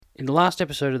In the last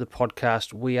episode of the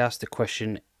podcast, we asked the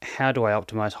question, how do I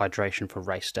optimize hydration for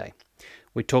race day?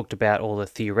 We talked about all the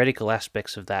theoretical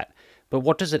aspects of that, but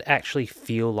what does it actually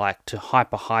feel like to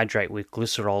hyperhydrate with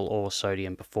glycerol or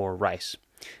sodium before a race?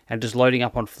 And does loading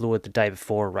up on fluid the day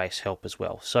before a race help as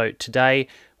well? So today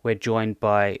we're joined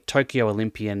by Tokyo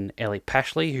Olympian Ellie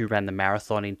Pashley, who ran the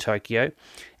marathon in Tokyo,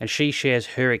 and she shares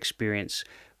her experience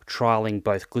trialling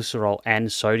both glycerol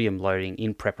and sodium loading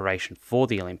in preparation for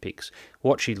the Olympics,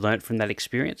 what she learnt from that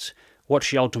experience, what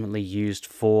she ultimately used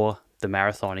for the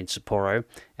marathon in Sapporo,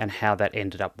 and how that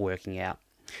ended up working out.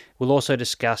 We'll also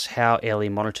discuss how Ellie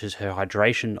monitors her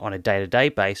hydration on a day-to-day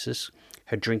basis,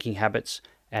 her drinking habits,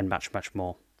 and much, much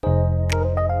more.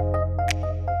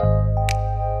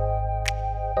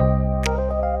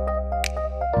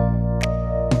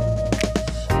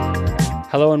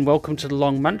 Hello and welcome to The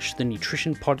Long Munch, the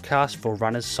nutrition podcast for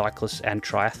runners, cyclists and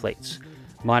triathletes.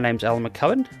 My name's Alan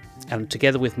McCubbin, and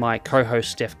together with my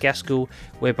co-host Steph Gaskell,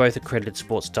 we're both accredited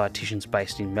sports dietitians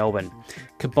based in Melbourne.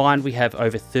 Combined, we have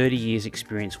over 30 years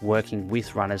experience working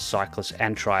with runners, cyclists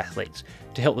and triathletes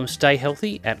to help them stay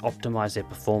healthy and optimise their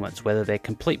performance, whether they're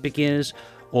complete beginners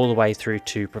all the way through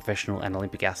to professional and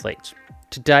Olympic athletes.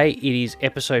 Today it is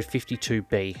episode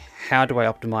 52B, How do I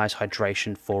Optimise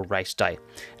Hydration for Race Day?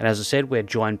 And as I said, we're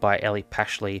joined by Ellie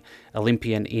Pashley,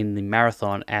 Olympian in the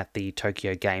marathon at the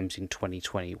Tokyo Games in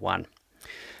 2021.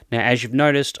 Now, as you've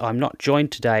noticed, I'm not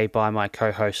joined today by my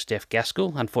co-host Steph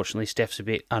Gaskell. Unfortunately, Steph's a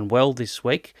bit unwell this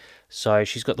week, so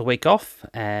she's got the week off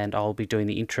and I'll be doing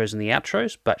the intros and the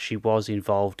outros, but she was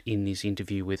involved in this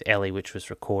interview with Ellie, which was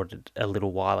recorded a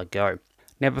little while ago.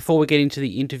 Now, before we get into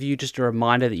the interview, just a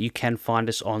reminder that you can find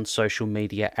us on social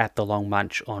media at The Long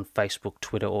Munch on Facebook,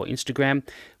 Twitter or Instagram.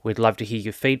 We'd love to hear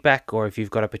your feedback, or if you've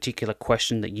got a particular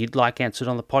question that you'd like answered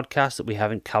on the podcast that we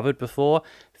haven't covered before,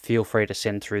 feel free to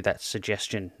send through that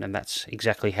suggestion. And that's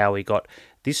exactly how we got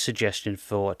this suggestion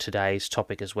for today's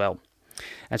topic as well.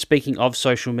 And speaking of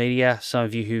social media, some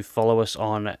of you who follow us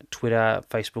on Twitter,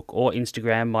 Facebook or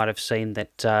Instagram might have seen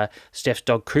that Steph's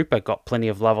dog Cooper got plenty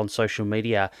of love on social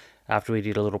media after we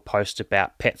did a little post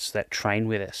about pets that train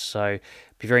with us. So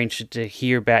be very interested to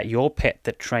hear about your pet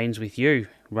that trains with you,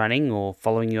 running or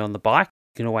following you on the bike.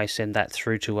 You can always send that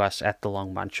through to us at The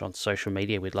Long Munch on social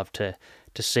media. We'd love to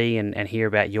see and hear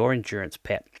about your endurance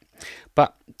pet.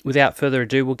 But without further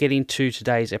ado, we'll get into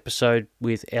today's episode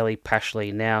with Ellie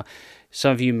Pashley. Now,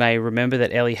 some of you may remember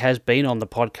that Ellie has been on the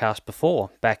podcast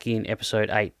before, back in episode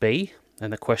 8B.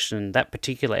 And the question in that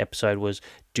particular episode was,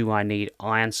 do I need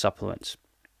iron supplements?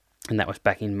 And that was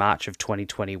back in March of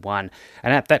 2021.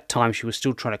 And at that time, she was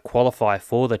still trying to qualify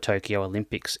for the Tokyo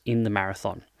Olympics in the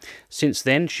marathon. Since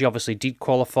then, she obviously did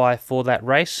qualify for that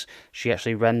race. She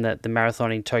actually ran the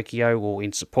marathon in Tokyo, or in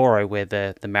Sapporo, where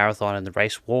the marathon and the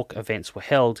race walk events were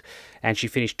held. And she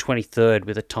finished 23rd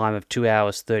with a time of 2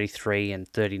 hours, 33 and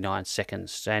 39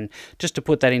 seconds. And just to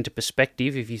put that into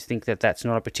perspective, if you think that that's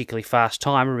not a particularly fast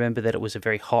time, remember that it was a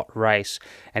very hot race.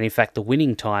 And in fact, the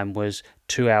winning time was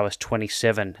 2 hours,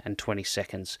 27 and 20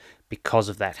 seconds because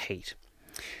of that heat.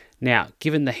 Now,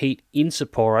 given the heat in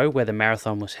Sapporo, where the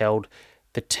marathon was held,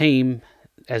 the team,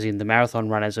 as in the marathon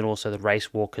runners and also the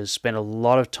race walkers, spent a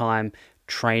lot of time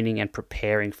training and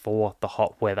preparing for the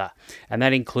hot weather. And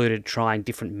that included trying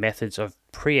different methods of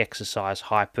pre-exercise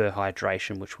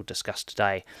hyperhydration, which we'll discuss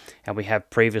today. And we have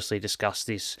previously discussed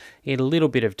this in a little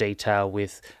bit of detail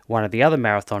with one of the other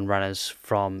marathon runners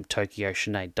from Tokyo,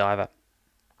 Sinead Diver.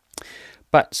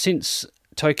 But since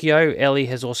Tokyo, Ellie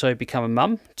has also become a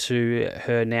mum to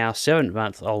her now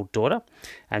 7-month-old daughter,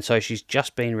 and so she's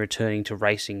just been returning to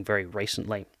racing very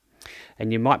recently.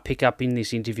 And you might pick up in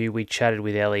this interview, we chatted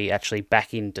with Ellie actually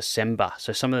back in December.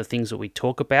 So some of the things that we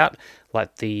talk about,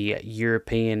 like the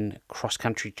European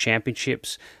cross-country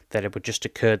championships that had just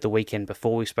occurred the weekend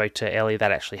before we spoke to Ellie,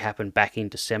 that actually happened back in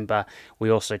December. We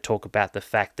also talk about the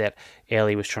fact that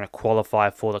Ellie was trying to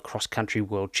qualify for the cross-country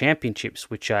world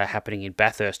championships, which are happening in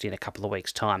Bathurst in a couple of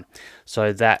weeks' time.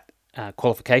 So that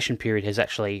qualification period has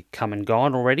actually come and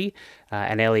gone already,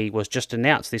 and Ellie was just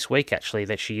announced this week actually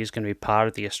that she is going to be part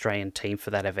of the Australian team for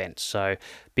that event. So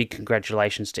big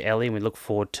congratulations to Ellie, and we look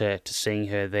forward to seeing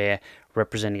her there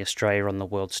representing Australia on the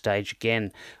world stage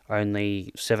again,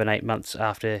 only 7-8 months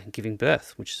after giving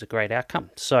birth, which is a great outcome.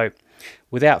 So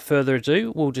without further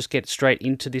ado, we'll just get straight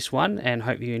into this one and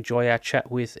hope you enjoy our chat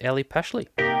with Ellie Pashley.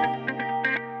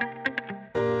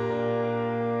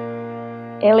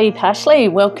 Ellie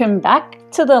Pashley, welcome back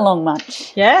to The Long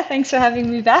Munch. Yeah, thanks for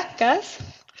having me back, guys.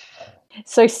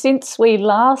 So since we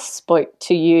last spoke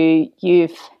to you,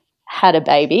 you've had a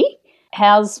baby.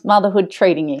 How's motherhood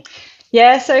treating you?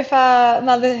 Yeah, so far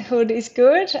motherhood is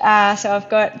good. So I've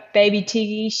got baby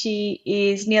Tiggy. She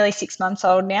is nearly 6 months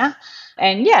old now.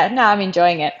 And yeah, no, I'm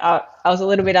enjoying it. I was a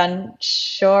little bit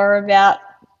unsure about,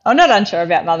 or not unsure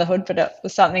about motherhood, but it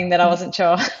was something that I wasn't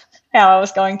sure how I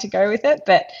was going to go with it.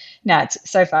 But no,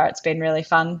 so far it's been really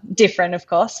fun. Different, of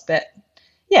course, but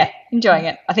yeah, enjoying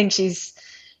it. I think she's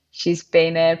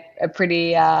been a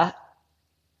pretty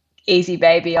easy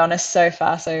baby on us so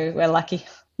far, so we're lucky.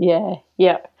 Yeah,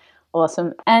 yeah.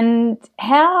 Awesome. And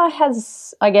how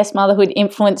has, I guess, motherhood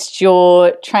influenced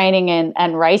your training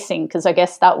and racing? Because I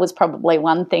guess that was probably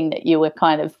one thing that you were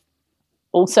kind of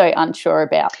also unsure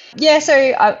about. Yeah, so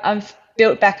I've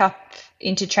built back up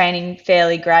into training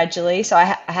fairly gradually. So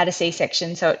I had a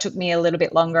C-section, so it took me a little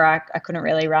bit longer. I couldn't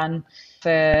really run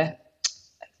for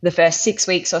the first 6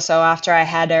 weeks or so after I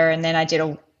had her, and then I did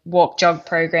a walk jog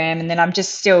program, and then I'm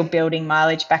just still building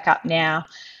mileage back up now.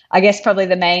 I guess probably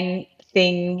the main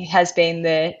thing has been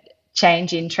the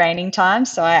change in training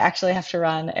times. So I actually have to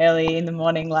run early in the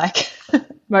morning like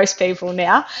most people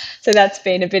now. So that's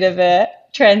been a bit of a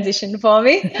transition for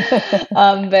me.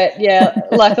 But yeah,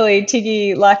 luckily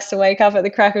Tiggy likes to wake up at the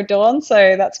crack of dawn,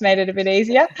 so that's made it a bit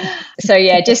easier. So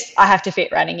yeah, just I have to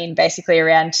fit running in basically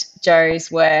around Joe's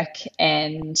work,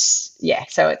 and yeah,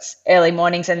 so it's early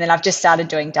mornings, and then I've just started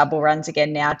doing double runs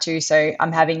again now too. So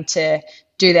I'm having to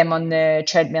do them on the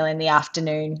treadmill in the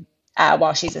afternoon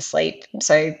while she's asleep.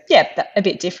 So yeah, a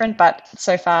bit different, but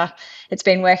so far it's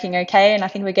been working okay, and I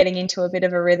think we're getting into a bit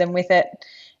of a rhythm with it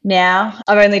now.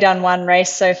 I've only done one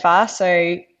race so far,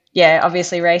 so yeah,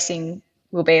 obviously racing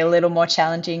will be a little more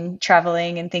challenging,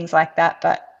 traveling and things like that,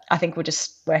 but I think we'll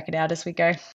just work it out as we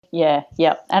go. Yeah,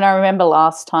 yeah. And I remember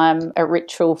last time a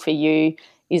ritual for you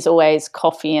is always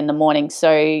coffee in the morning.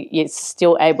 So you're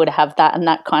still able to have that, and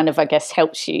that kind of, I guess,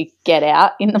 helps you get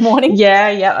out in the morning.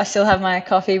 Yeah, I still have my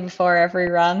coffee before every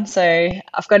run. So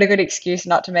I've got a good excuse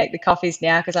not to make the coffees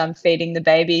now because I'm feeding the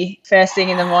baby first thing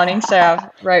in the morning. So I've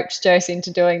roped Josie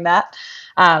into doing that.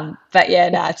 But yeah,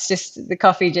 no, it's just the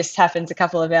coffee just happens a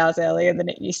couple of hours earlier than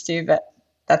it used to, but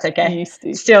that's okay. Used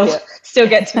to. Still, Yeah. still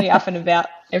gets me up and about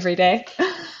every day.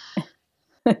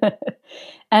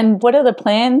 And what are the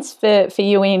plans for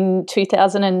you in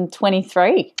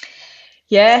 2023?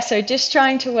 Yeah, so just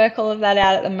trying to work all of that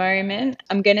out at the moment.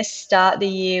 I'm going to start the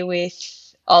year with,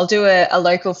 I'll do a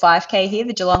local 5K here,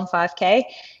 the Geelong 5K, at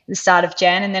the start of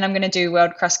Jan, and then I'm going to do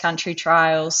World Cross Country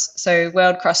Trials. So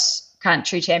World Cross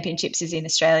Country Championships is in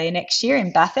Australia next year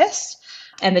in Bathurst,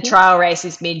 and the trial race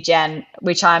is mid-Jan,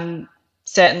 which I'm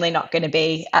certainly not going to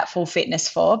be at full fitness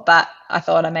for, but I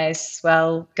thought I may as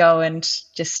well go and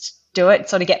just do it,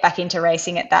 sort of get back into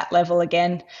racing at that level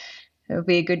again. It will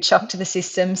be a good shock to the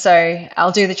system. So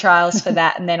I'll do the trials for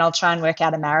that, and then I'll try and work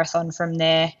out a marathon from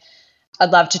there.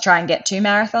 I'd love to try and get 2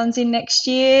 marathons in next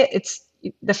year. It's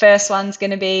the first one's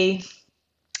going to be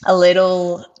a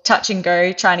little touch and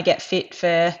go, trying to get fit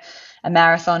for a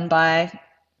marathon by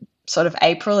sort of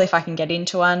April if I can get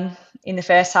into one in the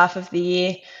first half of the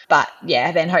year. But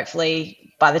yeah, then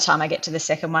hopefully by the time I get to the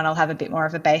second one, I'll have a bit more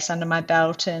of a base under my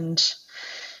belt and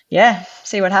yeah,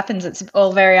 see what happens. It's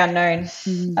all very unknown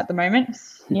at the moment.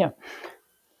 Yeah.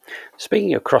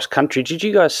 Speaking of cross country, did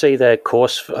you guys see the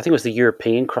course? I think it was the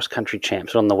European cross country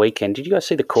champs on the weekend. Did you guys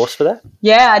see the course for that?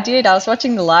 Yeah, I did. I was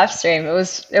watching the live stream. It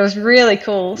was really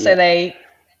cool. So they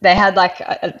had like,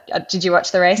 did you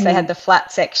watch the race? They had the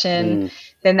flat section.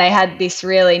 Then they had this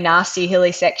really nasty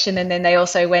hilly section, and then they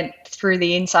also went through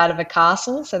the inside of a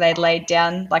castle. So they'd laid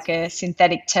down like a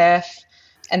synthetic turf,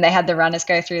 and they had the runners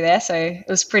go through there. So it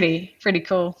was pretty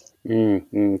cool.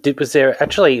 Was there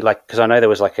actually, like, because I know there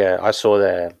was like I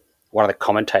saw one of the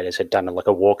commentators had done like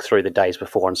a walk through the days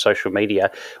before on social media.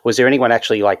 Was there anyone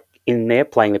actually like in there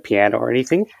playing the piano or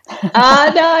anything? No,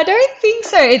 I don't think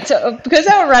so. It's because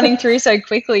they were running through so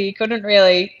quickly, you couldn't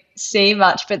really see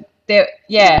much. But there,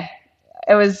 yeah,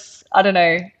 it was. I don't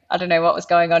know what was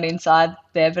going on inside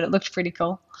there, but it looked pretty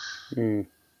cool.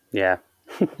 Yeah.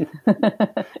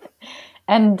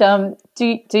 And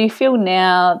do you feel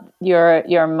now you're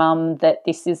a mum that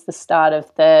this is the start of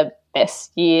the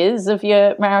best years of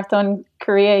your marathon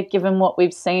career, given what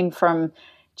we've seen from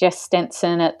Jess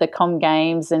Stenson at the Com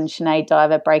Games and Sinead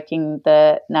Diver breaking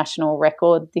the national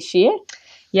record this year?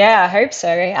 Yeah, I hope so.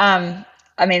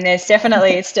 I mean, it's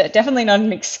definitely not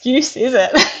an excuse, is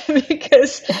it?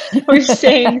 Because we've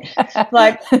seen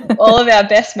like all of our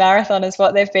best marathoners,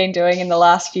 what they've been doing in the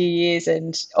last few years,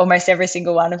 and almost every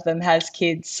single one of them has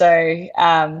kids. So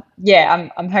yeah,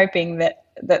 I'm hoping that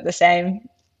the same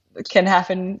can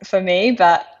happen for me.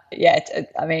 But yeah,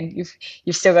 I mean,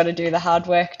 you've still got to do the hard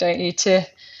work, don't you, to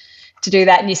to do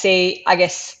that. And you see, I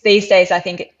guess these days, I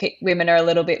think women are a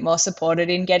little bit more supported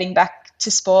in getting back to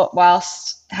sport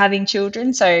whilst having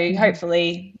children. So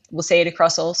hopefully we'll see it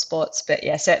across all sports. But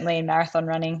yeah, certainly in marathon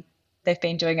running, they've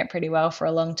been doing it pretty well for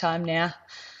a long time now.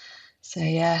 So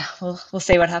yeah, we'll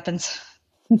see what happens.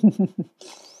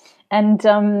 And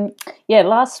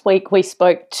last week we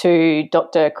spoke to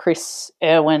Dr. Chris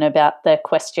Irwin about the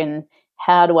question,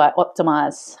 how do I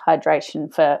optimise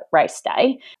hydration for race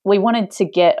day? We wanted to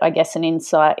get, I guess, an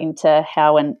insight into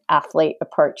how an athlete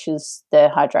approaches their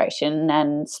hydration,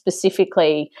 and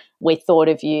specifically we thought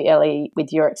of you, Ellie,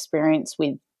 with your experience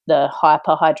with the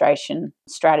hyperhydration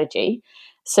strategy.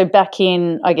 So back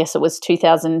in, I guess it was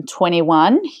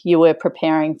 2021, you were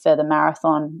preparing for the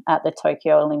marathon at the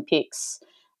Tokyo Olympics,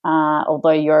 although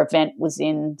your event was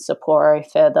in Sapporo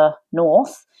further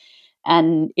north.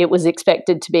 And it was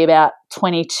expected to be about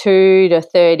 22 to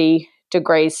 30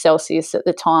 degrees Celsius at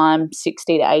the time,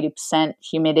 60 to 80%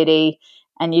 humidity.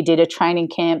 And you did a training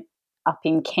camp up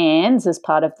in Cairns as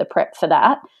part of the prep for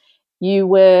that. You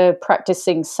were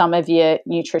practicing some of your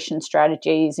nutrition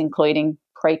strategies, including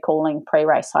pre-cooling,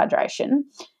 pre-race hydration.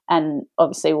 And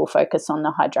obviously we'll focus on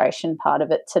the hydration part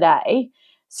of it today.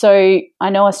 So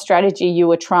I know a strategy you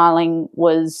were trialling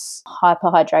was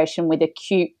hyperhydration with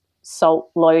acute salt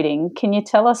loading. Can you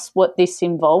tell us what this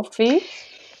involved for you?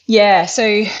 Yeah, so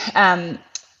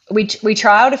we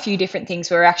trialed a few different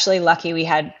things. We were actually lucky we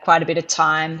had quite a bit of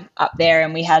time up there,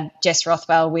 and we had Jess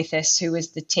Rothwell with us, who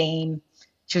was the team.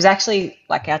 She was actually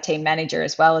like our team manager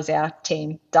as well as our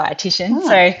team dietitian. Oh.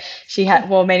 So she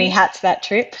wore many hats that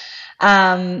trip.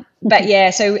 But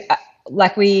yeah, so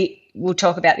we'll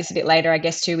talk about this a bit later, I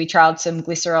guess, too. We trialed some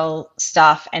glycerol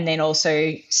stuff and then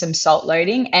also some salt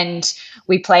loading, and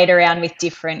we played around with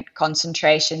different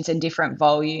concentrations and different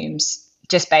volumes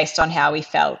just based on how we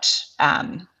felt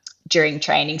during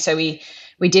training. So we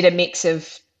did a mix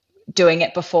of doing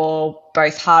it before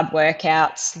both hard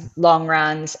workouts, long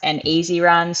runs and easy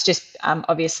runs, just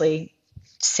obviously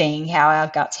seeing how our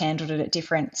guts handled it at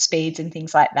different speeds and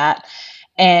things like that.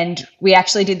 And we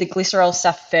actually did the glycerol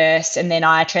stuff first, and then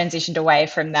I transitioned away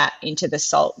from that into the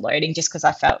salt loading just because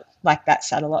I felt like that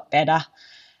sat a lot better.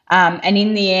 And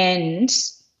in the end,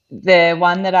 the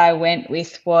one that I went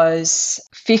with was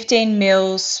 15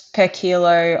 mils per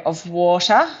kilo of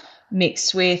water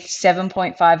mixed with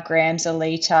 7.5 grams a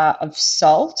litre of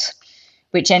salt,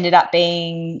 which ended up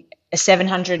being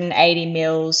 780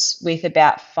 mils with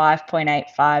about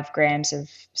 5.85 grams of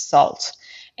salt.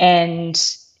 And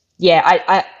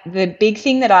yeah, the big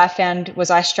thing that I found was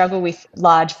I struggle with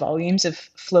large volumes of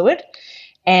fluid.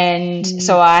 And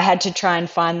so I had to try and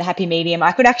find the happy medium.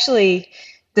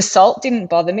 The salt didn't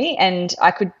bother me, and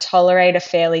I could tolerate a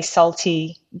fairly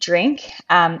salty drink.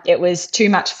 It was too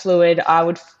much fluid.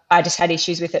 I just had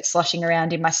issues with it sloshing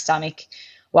around in my stomach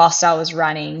whilst I was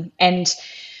running. And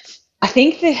I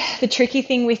think the tricky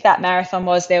thing with that marathon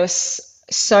was there was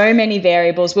so many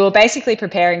variables. We were basically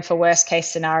preparing for worst case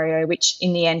scenario, which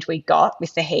in the end we got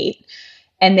with the heat.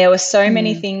 And there were so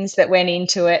many things that went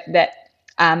into it that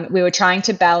we were trying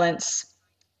to balance,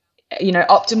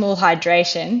 optimal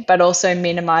hydration, but also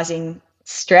minimizing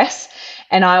stress.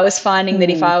 And I was finding that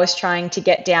if I was trying to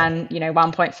get down,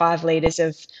 1.5 liters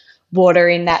of water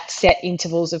in that set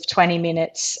intervals of 20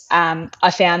 minutes,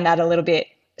 I found that a little bit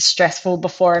stressful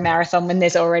before a marathon when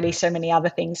there's already so many other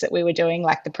things that we were doing,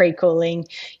 like the pre-cooling,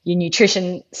 your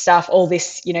nutrition stuff, all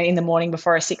this, in the morning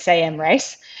before a 6 a.m.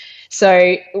 race.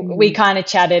 So we kind of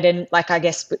chatted, and I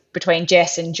guess between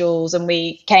Jess and Jules, and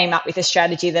we came up with a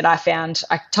strategy that I found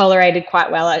I tolerated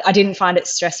quite well. I didn't find it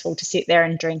stressful to sit there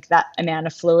and drink that amount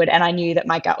of fluid, and I knew that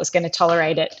my gut was going to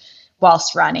tolerate it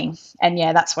whilst running. And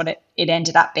yeah, that's what it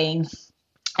ended up being.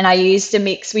 And I used a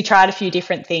mix. We tried a few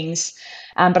different things,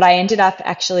 but I ended up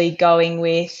actually going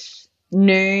with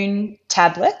Noon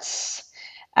tablets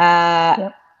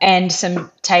and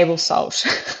some table salt.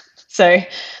 So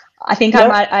I think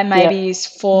I maybe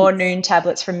used 4 Noon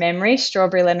tablets from memory,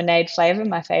 strawberry lemonade flavor,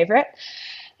 my favorite.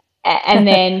 And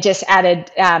then just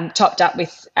added, topped up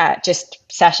with just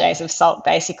sachets of salt,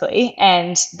 basically.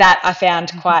 And that I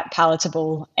found quite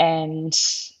palatable. And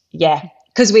yeah,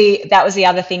 because that was the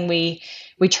other thing we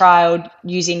trialed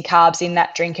using carbs in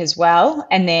that drink as well.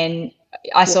 And then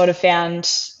I sort of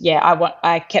found,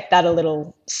 I kept that a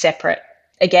little separate.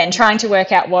 Again, trying to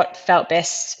work out what felt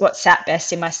best, what sat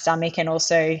best in my stomach, and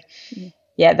also,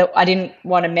 I didn't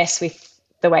want to mess with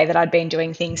the way that I'd been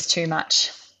doing things too much.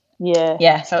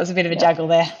 Yeah, so it was a bit of a juggle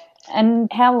there. And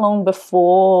how long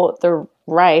before the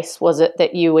race was it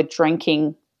that you were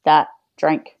drinking that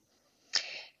drink?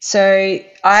 So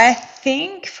I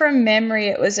think from memory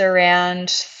it was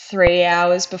around 3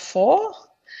 hours before.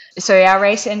 So our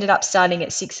race ended up starting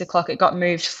at 6 o'clock. It got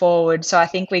moved forward. So I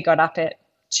think we got up at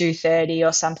 2:30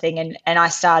 or something, and I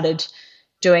started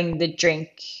doing the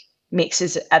drink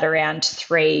mixes at around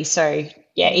 3. So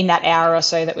yeah, in that hour or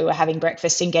so that we were having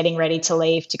breakfast and getting ready to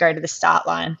leave to go to the start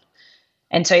line.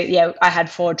 And so yeah, I had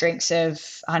 4 drinks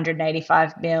of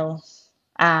 185 ml,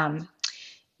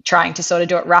 trying to sort of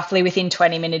do it roughly within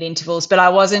 20-minute intervals, but I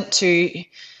wasn't too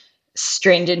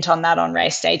stringent on that on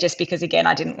race day, just because again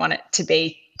I didn't want it to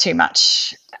be too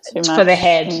much for the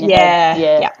head.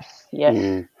 Yeah.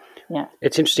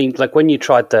 It's interesting, like when you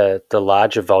tried the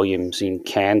larger volumes in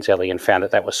cans, Ellie, and found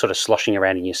that was sort of sloshing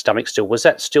around in your stomach still, was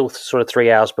that still sort of 3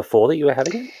 hours before that you were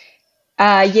having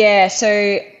it? Yeah,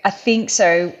 so I think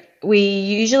so. We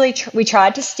usually we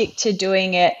tried to stick to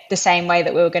doing it the same way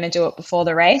that we were going to do it before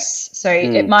the race. So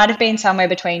it might have been somewhere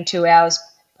between 2 hours.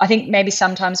 I think maybe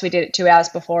sometimes we did it 2 hours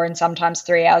before and sometimes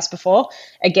 3 hours before.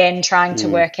 Again, trying to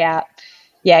work out,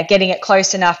 getting it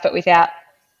close enough, but without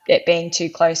it being too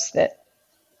close that,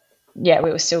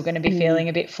 we were still going to be feeling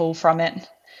a bit full from it.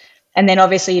 And then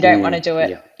obviously you don't want to do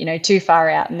it, too far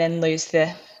out and then lose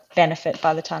the benefit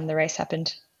by the time the race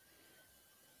happened.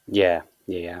 Yeah.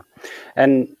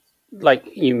 And like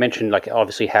you mentioned, like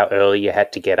obviously how early you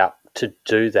had to get up to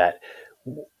do that.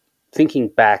 Thinking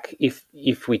back, if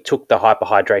we took the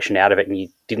hyperhydration out of it and you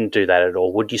didn't do that at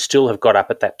all, would you still have got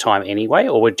up at that time anyway,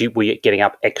 or were you getting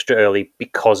up extra early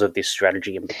because of this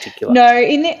strategy in particular? No,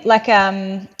 in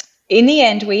the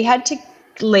end, we had to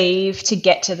leave to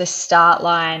get to the start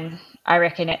line, I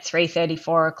reckon, at 3:30,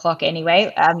 4 o'clock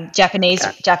anyway. Japanese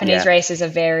races are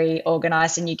very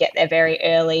organised and you get there very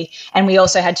early. And we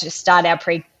also had to start our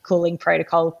pre-cooling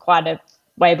protocol quite a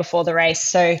way before the race.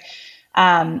 So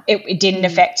it didn't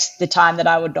affect the time that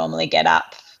I would normally get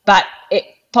up. But it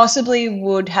possibly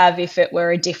would have if it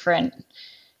were a different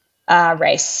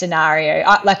race scenario.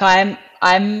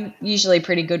 I'm usually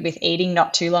pretty good with eating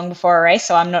not too long before a race,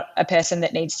 so I'm not a person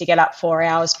that needs to get up 4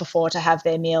 hours before to have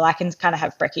their meal. I can kind of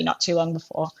have brekkie not too long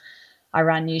before I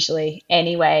run usually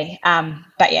anyway.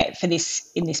 But yeah, in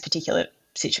this particular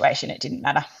situation, it didn't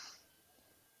matter.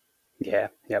 Yeah,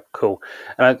 cool.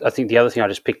 And I think the other thing I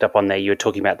just picked up on there, you were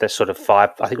talking about this sort of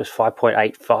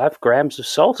 5.85 grams of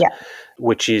salt,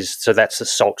 so that's the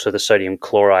salt, so the sodium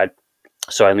chloride.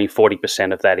 So only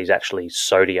 40% of that is actually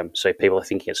sodium. So people are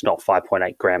thinking it's not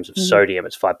 5.8 grams of sodium,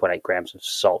 it's 5.8 grams of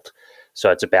salt.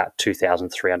 So it's about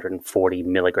 2,340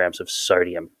 milligrams of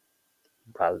sodium.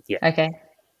 Okay.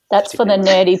 That's for the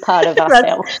nerdy part of us,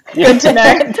 Elle. Good to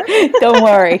know. Don't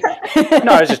worry.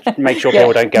 No, just make sure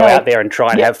people don't go out there and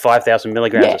try and have 5,000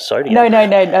 milligrams of sodium. No.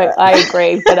 I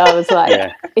agree, but I was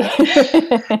like...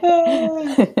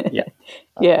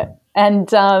 Yeah. And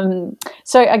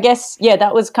so I guess,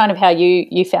 that was kind of how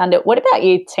you found it. What about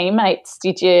your teammates?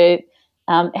 Did you,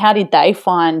 how did they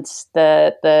find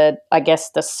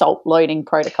the salt loading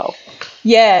protocol?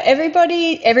 Yeah,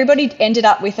 everybody ended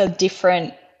up with a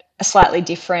slightly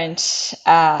different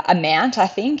amount, I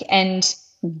think. And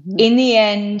in the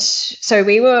end, so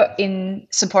we were in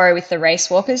Sapporo with the race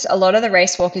walkers. A lot of the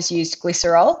race walkers used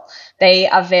glycerol. They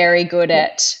are very good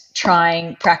at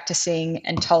practicing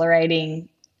and tolerating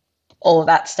all of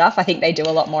that stuff. I think they do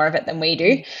a lot more of it than we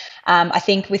do. I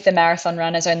think with the marathon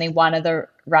runners, only one of the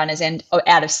runners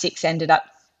out of 6 ended up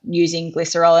using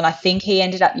glycerol, and I think he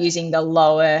ended up using the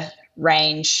lower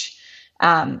range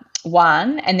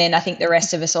one, and then I think the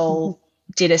rest of us all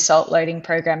did a salt loading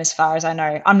program as far as I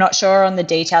know. I'm not sure on the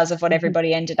details of what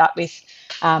everybody ended up with.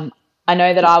 I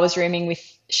know that I was rooming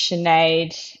with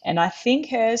Sinead, and I think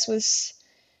hers was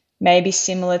maybe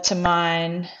similar to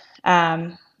mine.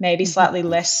 Maybe slightly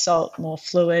less salt, more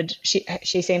fluid.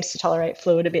 She seems to tolerate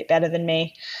fluid a bit better than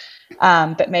me,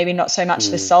 but maybe not so much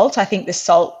the salt. I think the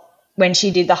salt, when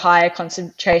she did the higher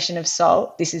concentration of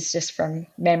salt, this is just from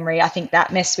memory, I think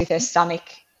that messed with her stomach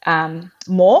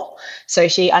more. So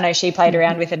I know she played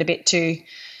around with it a bit too.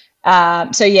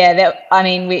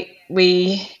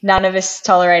 We none of us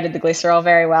tolerated the glycerol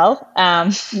very well,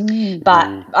 but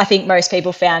I think most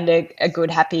people found a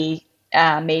good, happy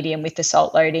medium with the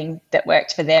salt loading that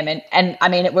worked for them. And I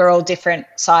mean, we're all different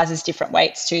sizes, different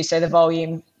weights too, so the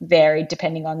volume varied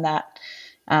depending on that.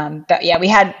 But yeah, we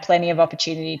had plenty of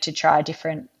opportunity to try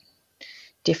different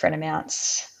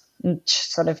amounts and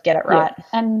sort of get it right.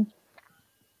 And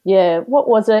what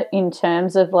was it in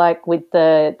terms of like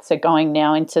so going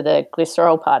now into the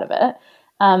glycerol part of it,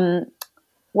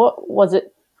 what was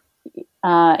it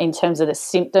in terms of the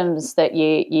symptoms that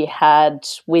you had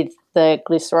with the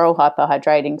glycerol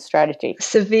hyperhydrating strategy?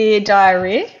 Severe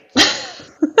diarrhea.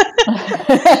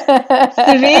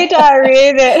 Severe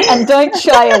diarrhea that and don't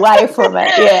shy away from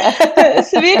it. Yeah.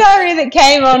 severe diarrhea that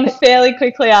came on fairly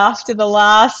quickly after the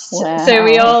last. Wow. So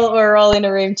we were all in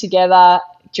a room together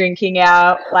drinking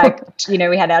our, like,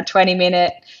 we had our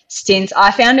 20-minute stints.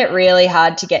 I found it really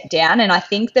hard to get down, and I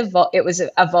think it was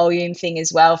a volume thing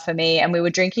as well for me, and we were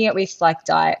drinking it with like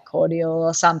diet cordial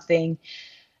or something.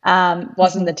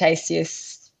 Wasn't the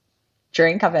tastiest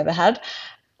drink I've ever had.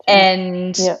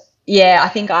 And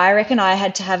I reckon I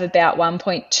had to have about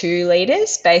 1.2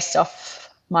 litres based off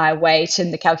my weight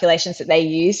and the calculations that they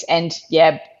use. And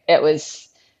it was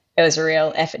a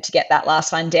real effort to get that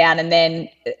last one down. And then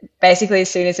basically as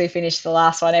soon as we finished the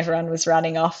last one, everyone was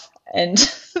running off. And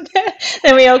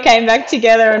then we all came back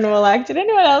together and were like, did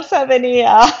anyone else have any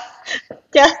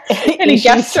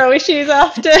gastro issues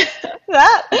after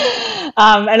that?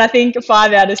 And I think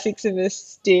 5 out of 6 of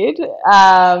us did.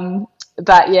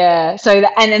 But yeah, so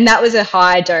and that was a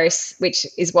high dose, which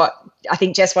is what I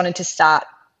think Jess wanted to start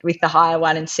with, the higher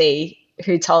one, and see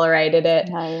who tolerated it.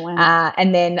 No, wow.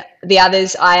 And then the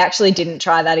others, I actually didn't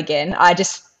try that again.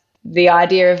 The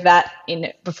idea of that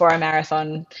before a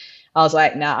marathon, I was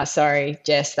like, nah, sorry,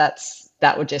 Jess,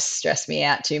 that would just stress me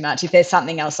out too much. If there's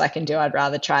something else I can do, I'd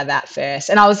rather try that first.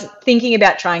 And I was thinking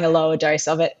about trying a lower dose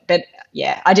of it, but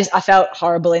yeah, I felt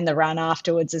horrible in the run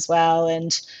afterwards as well.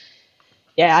 And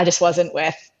yeah, it wasn't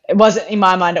in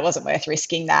my mind, it wasn't worth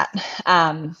risking that.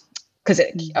 Because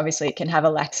obviously it can have a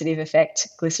laxative effect,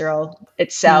 glycerol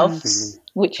itself.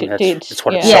 Which it did. It's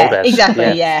what it's sold as.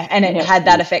 Exactly, yeah. And it had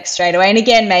that effect straight away. And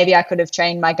again, maybe I could have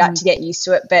trained my gut to get used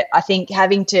to it, but I think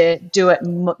having to do it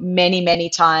many, many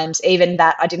times, even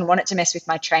that, I didn't want it to mess with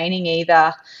my training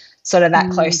either, sort of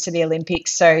that close to the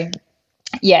Olympics. So,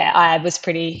 yeah, I was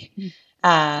pretty...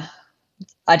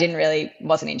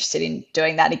 wasn't interested in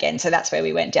doing that again. So that's where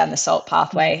we went down the salt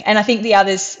pathway. And I think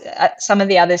some of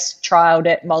the others trialed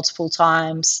it multiple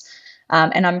times.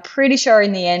 And I'm pretty sure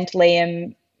in the end,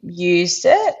 Liam used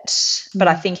it, but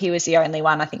I think he was the only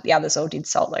one. I think the others all did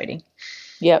salt loading.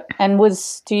 Yep. And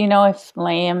do you know if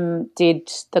Liam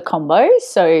did the combo,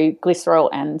 so glycerol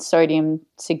and sodium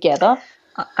together?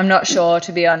 I'm not sure,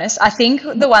 to be honest. I think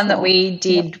the one that we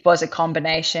did was a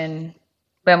combination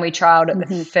when we trialed it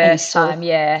the first time,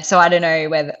 yeah. So I don't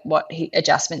know what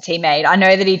adjustments he made. I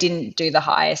know that he didn't do the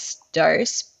highest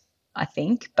dose, I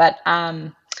think, but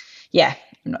I'm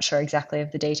not sure exactly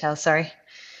of the details. Sorry.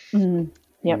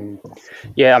 Yep.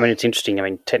 Yeah, I mean, it's interesting. I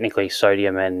mean, technically,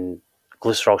 sodium and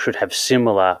glycerol should have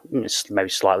similar, maybe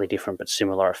slightly different, but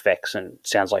similar effects. And it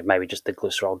sounds like maybe just the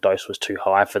glycerol dose was too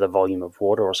high for the volume of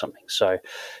water or something. So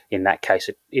in that case,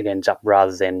 it ends up,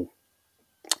 rather than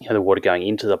the water going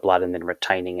into the blood and then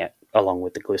retaining it along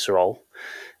with the glycerol,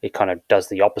 it kind of does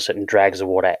the opposite and drags the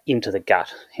water into the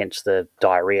gut, hence the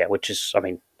diarrhea, which is, I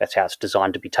mean, that's how it's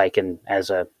designed to be taken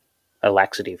as a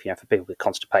laxative, for people with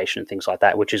constipation and things like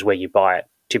that, which is where you buy it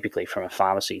typically from a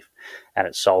pharmacy, and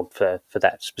it's sold for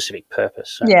that specific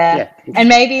purpose. So, and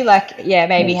maybe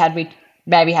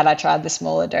had I tried the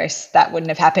smaller dose, that wouldn't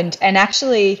have happened. And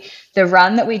actually, the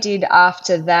run that we did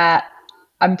after that,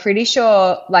 I'm pretty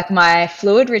sure like my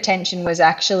fluid retention was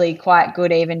actually quite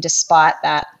good, even despite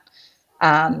that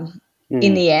in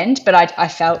the end. But I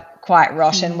felt quite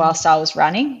rotten whilst I was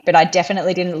running, but I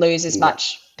definitely didn't lose as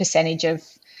much percentage of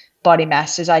body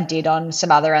mass as I did on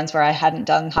some other runs where I hadn't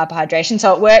done hyperhydration.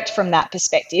 So it worked from that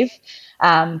perspective.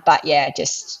 But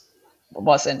just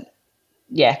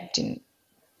didn't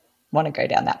want to go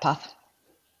down that path.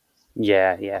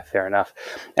 Yeah, fair enough.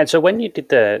 And so when you did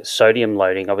the sodium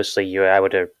loading, obviously you were able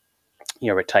to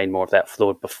retain more of that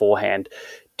fluid beforehand.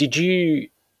 Did you,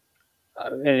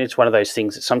 and it's one of those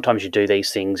things that sometimes you do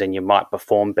these things and you might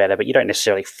perform better, but you don't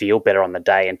necessarily feel better on the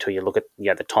day until you look at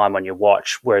the time on your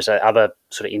watch, whereas other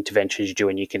sort of interventions you do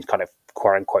and you can kind of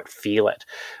quote unquote feel it.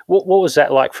 What was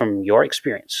that like from your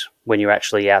experience when you're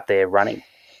actually out there running?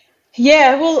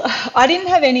 Yeah, well, I didn't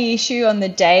have any issue on the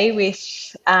day with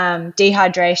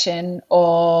dehydration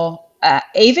or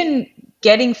even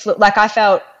getting fluid. Like I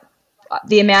felt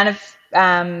the amount of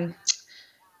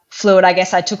fluid I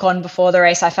guess I took on before the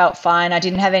race, I felt fine. I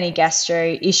didn't have any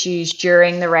gastro issues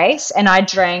during the race, and I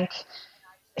drank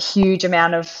a huge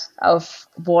amount of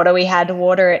water. We had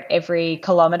water at every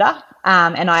kilometre,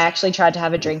 and I actually tried to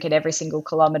have a drink at every single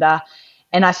kilometre.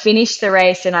 And I finished the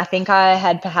race, and I think I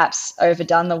had perhaps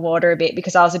overdone the water a bit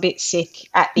because I was a bit sick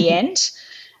at the end.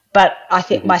 But I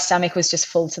think my stomach was just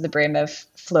full to the brim of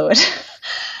fluid.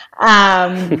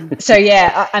 So,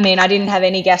 yeah, I mean, I didn't have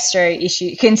any gastro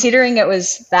issue. Considering it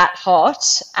was that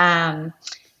hot and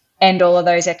all of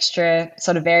those extra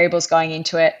sort of variables going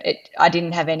into it, I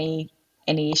didn't have any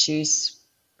issues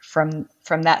from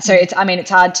that. So it's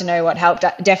hard to know what helped.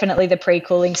 Definitely the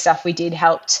pre-cooling stuff we did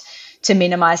helped to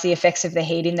minimize the effects of the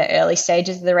heat in the early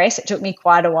stages of the race. It took me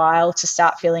quite a while to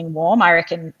start feeling warm. I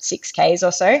reckon 6Ks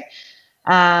or so.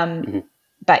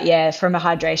 But yeah, from a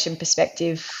hydration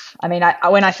perspective, I mean,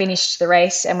 when I finished the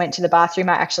race and went to the bathroom,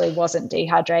 I actually wasn't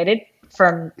dehydrated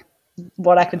from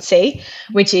what I could see,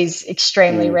 which is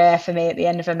extremely rare for me at the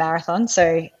end of a marathon.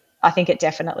 So I think it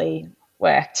definitely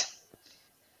worked.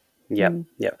 Yep.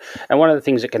 And one of the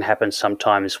things that can happen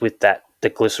sometimes with the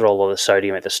glycerol or the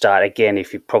sodium at the start, again,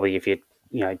 if you're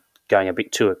going a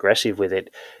bit too aggressive with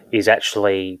it, is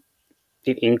actually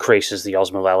it increases the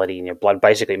osmolality in your blood.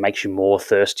 Basically, it makes you more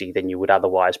thirsty than you would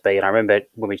otherwise be. And I remember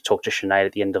when we talked to Sinead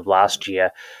at the end of last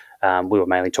year, we were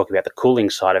mainly talking about the cooling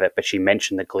side of it, but she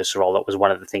mentioned the glycerol. That was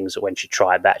one of the things that when she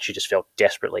tried that, she just felt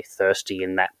desperately thirsty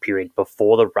in that period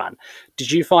before the run.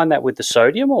 Did you find that with the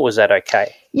sodium, or was that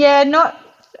okay? Yeah,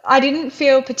 I didn't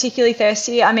feel particularly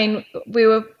thirsty. I mean, we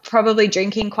were probably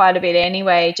drinking quite a bit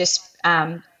anyway, just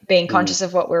being conscious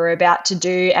of what we were about to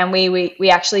do. And we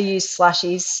actually used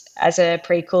slushies as a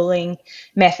pre-cooling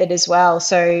method as well.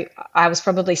 So I was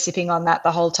probably sipping on that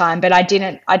the whole time, but I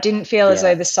didn't feel as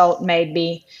though the salt made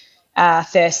me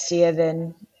thirstier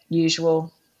than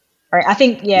usual. Or I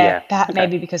think, perhaps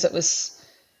maybe because it was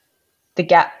the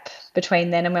gap between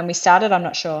then and when we started. I'm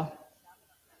not sure.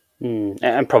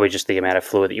 And probably just the amount of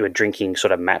fluid that you were drinking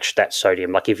sort of matched that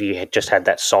sodium. Like if you had just had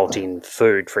that salt in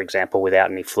food, for example, without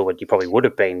any fluid, you probably would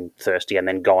have been thirsty and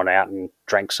then gone out and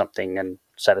drank something and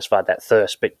satisfied that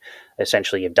thirst. But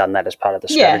essentially you've done that as part of the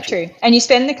strategy. Yeah, true. And you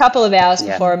spend a couple of hours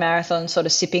before a marathon sort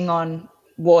of sipping on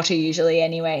water usually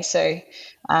anyway. So,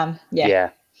 Yeah.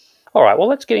 All right, well,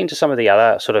 let's get into some of the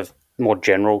other sort of more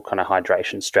general kind of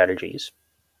hydration strategies.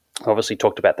 Obviously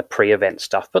talked about the pre-event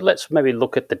stuff, but let's maybe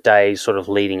look at the days sort of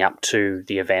leading up to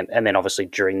the event and then obviously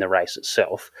during the race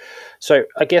itself. So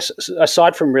I guess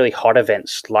aside from really hot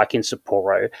events like in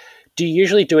Sapporo, do you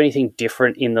usually do anything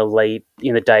different in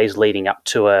the days leading up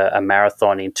to a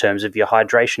marathon in terms of your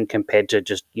hydration compared to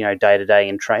just, day to day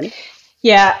in training?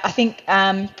 Yeah, I think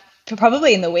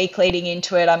probably in the week leading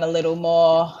into it, I'm a little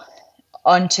more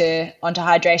onto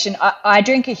hydration. I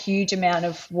drink a huge amount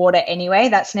of water anyway.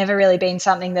 That's never really been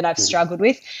something that I've struggled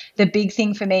with. The big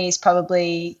thing for me is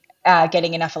probably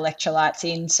getting enough electrolytes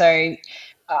in. So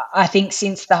I think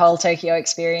since the whole Tokyo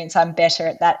experience, I'm better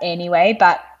at that anyway.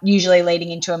 But usually leading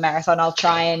into a marathon, I'll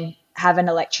try and have an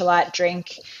electrolyte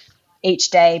drink each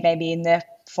day, maybe in the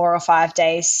 4 or 5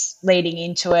 days leading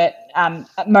into it.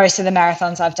 Most of the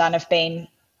marathons I've done have been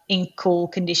in cool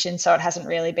conditions, so it hasn't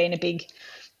really been a big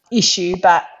issue.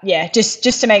 But yeah, just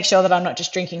to make sure that I'm not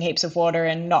just drinking heaps of water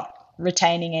and not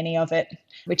retaining any of it,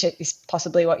 which is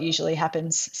possibly what usually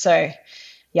happens. So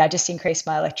yeah, just increase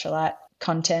my electrolyte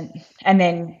content. And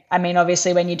then, I mean,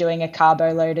 obviously when you're doing a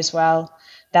carbo load as well,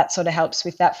 that sort of helps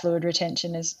with that fluid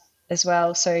retention as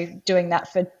well. So doing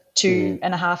that for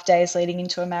 2.5 days leading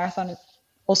into a marathon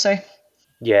also.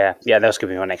 Yeah, that was going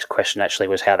to be my next question actually,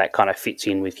 was how that kind of fits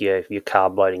in with your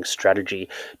carb loading strategy.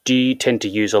 Do you tend to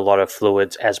use a lot of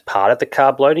fluids as part of the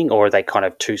carb loading, or are they kind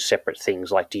of two separate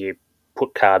things? Like, do you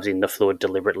put carbs in the fluid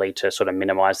deliberately to sort of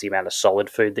minimize the amount of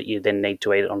solid food that you then need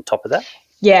to eat on top of that?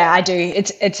 Yeah, I do.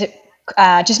 It's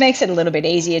just makes it a little bit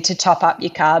easier to top up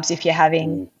your carbs if you're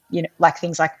having, like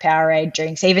things like Powerade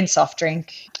drinks, even soft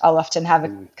drink. I'll often have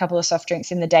a couple of soft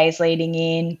drinks in the days leading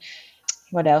in.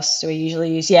 What else do we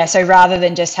usually use? Yeah, so rather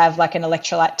than just have like an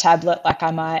electrolyte tablet like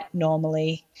I might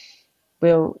normally,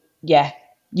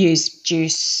 use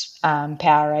juice,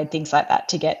 Powerade, things like that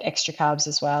to get extra carbs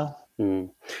as well.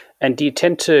 And do you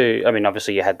tend to, I mean,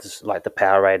 obviously you had this, like the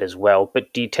Powerade as well,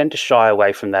 but do you tend to shy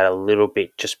away from that a little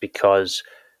bit just because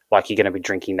like you're going to be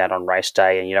drinking that on race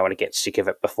day and you don't want to get sick of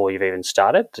it before you've even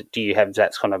started? Do you have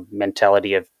that kind of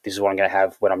mentality of this is what I'm going to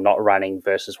have when I'm not running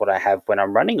versus what I have when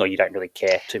I'm running, or you don't really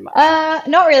care too much?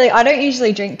 Not really. I don't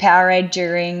usually drink Powerade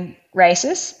during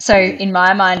races. So in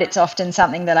my mind, it's often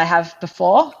something that I have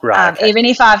before. Right, okay. Even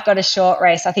if I've got a short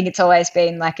race, I think it's always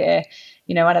been like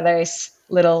one of those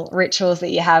little rituals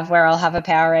that you have where I'll have a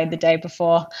Powerade the day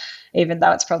before, even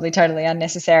though it's probably totally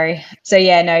unnecessary. So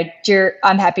yeah, no,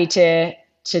 I'm happy to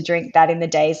drink that in the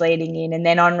days leading in. And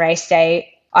then on race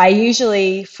day, I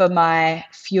usually, for my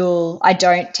fuel, I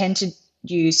don't tend to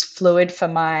use fluid for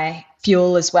my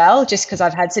fuel as well, just because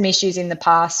I've had some issues in the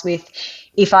past with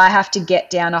if I have to get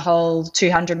down a whole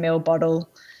 200 ml bottle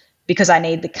because I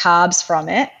need the carbs from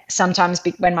it. Sometimes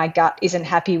when my gut isn't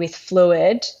happy with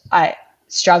fluid, I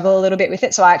struggle a little bit with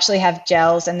it. So I actually have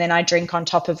gels and then I drink on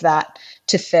top of that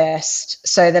to thirst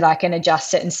so that I can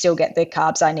adjust it and still get the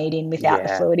carbs I need in without the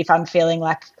fluid if I'm feeling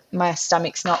like my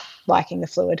stomach's not liking the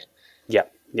fluid.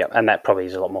 Yeah, and that probably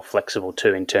is a lot more flexible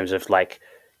too in terms of like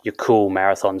your cool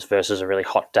marathons versus a really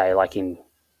hot day like in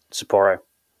Sapporo.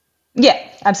 Yeah,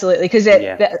 absolutely. Because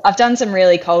Yeah. I've done some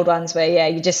really cold ones where,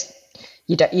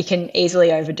 you can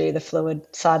easily overdo the fluid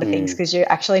side of things because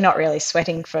you're actually not really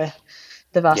sweating for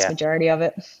the vast majority of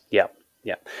it. Yeah.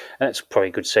 Yeah. And that's probably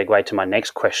a good segue to my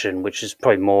next question, which is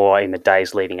probably more in the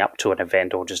days leading up to an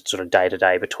event or just sort of day to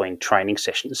day between training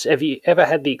sessions. Have you ever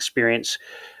had the experience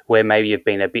where maybe you've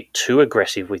been a bit too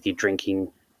aggressive with your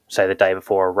drinking, say the day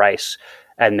before a race,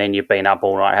 and then you've been up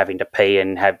all night having to pee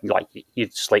and have like your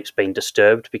sleep's been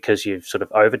disturbed because you've sort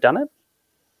of overdone it?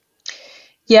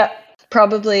 Yep,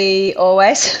 probably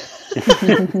always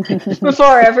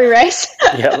before every race.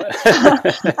 Yeah.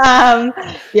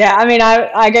 Yeah, I mean,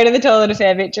 I go to the toilet a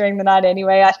fair bit during the night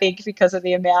anyway, I think, because of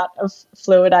the amount of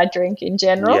fluid I drink in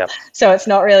general. Yep. So it's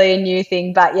not really a new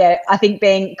thing. But yeah, I think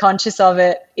being conscious of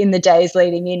it in the days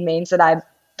leading in means that I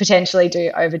potentially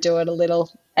do overdo it a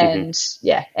little and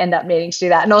end up needing to do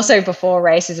that. And also before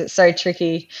races, it's so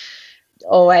tricky.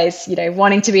 Always,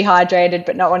 wanting to be hydrated,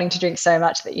 but not wanting to drink so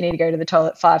much that you need to go to the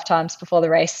toilet 5 times before the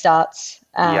race starts.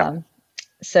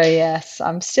 So yes,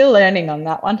 I'm still learning on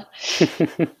that one.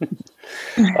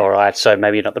 All right, so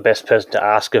maybe you're not the best person to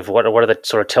ask of what are the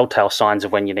sort of telltale signs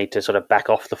of when you need to sort of back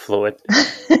off the fluid.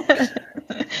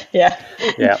 Yeah.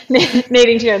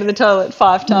 Needing to go to the toilet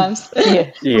 5 times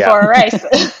before a race.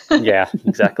 Yeah,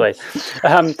 exactly.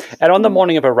 And on the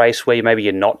morning of a race where maybe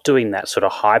you're not doing that sort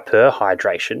of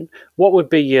hyperhydration, what would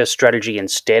be your strategy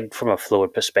instead from a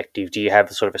fluid perspective? Do you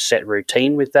have sort of a set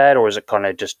routine with that, or is it kind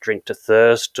of just drink to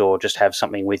thirst, or just have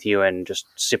something with you and just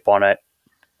sip on it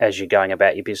as you're going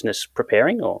about your business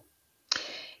preparing? Or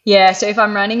yeah, so if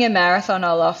I'm running a marathon,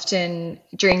 I'll often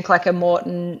drink like a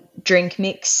Morton drink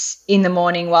mix in the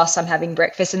morning whilst I'm having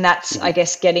breakfast. And that's, I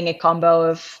guess, getting a combo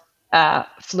of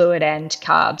fluid and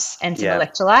carbs and some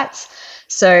electrolytes.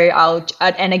 So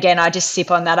and again, I just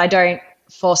sip on that. I don't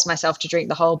force myself to drink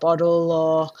the whole bottle,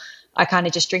 or I kind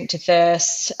of just drink to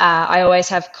thirst. I always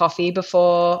have coffee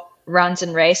before runs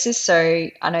and races. So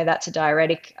I know that's a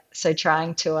diuretic. So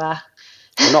trying to...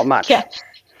 not much. Yeah,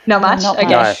 not much? Not okay.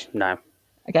 much. No.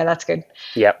 Okay, that's good.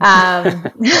 Yep.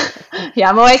 Yeah,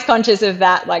 I'm always conscious of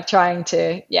that, like trying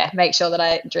to, make sure that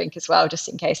I drink as well, just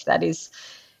in case that is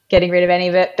getting rid of any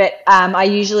of it. But I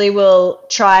usually will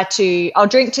I'll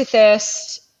drink to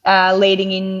thirst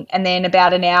leading in, and then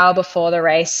about an hour before the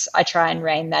race, I try and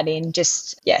rein that in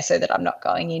so that I'm not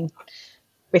going in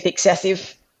with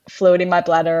excessive fluid in my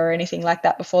bladder or anything like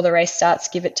that before the race starts.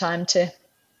 Give it time to,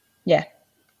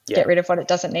 get rid of what it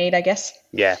doesn't need, I guess.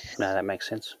 Yeah, no, that makes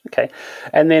sense. Okay.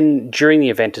 And then during the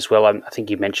event as well, I think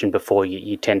you mentioned before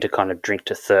you tend to kind of drink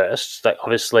to thirst. Like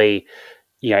obviously,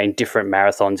 in different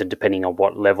marathons and depending on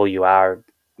what level you are,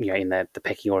 in the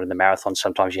pecking order in the marathon,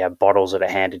 sometimes you have bottles that are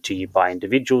handed to you by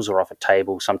individuals or off a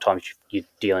table. Sometimes you're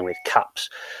dealing with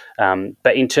cups.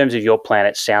 But in terms of your plan,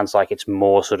 it sounds like it's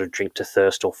more sort of drink to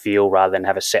thirst or feel rather than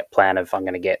have a set plan of I'm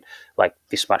going to get like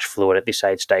this much fluid at this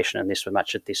aid station and this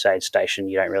much at this aid station.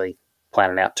 You don't really plan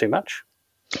it out too much.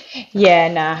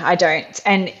 Yeah, no, I don't.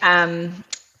 And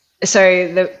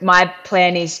so my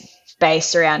plan is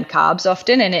based around carbs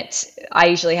often, and I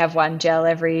usually have one gel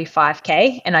every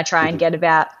 5K, and I try and get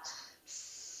about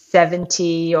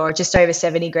 70 or just over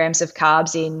 70 grams of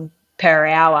carbs in per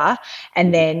hour.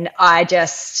 And then I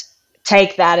just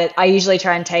take that. I usually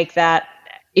try and take that.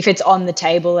 If it's on the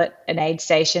table at an aid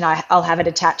station, I'll have it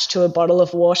attached to a bottle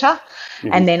of water,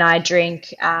 and then I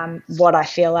drink what I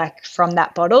feel like from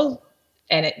that bottle.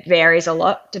 And it varies a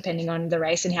lot depending on the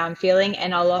race and how I'm feeling.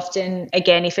 And I'll often,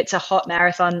 again, if it's a hot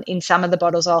marathon, in some of the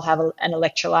bottles I'll have an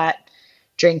electrolyte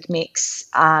drink mix,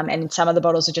 and in some of the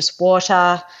bottles are just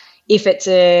water. If it's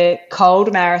a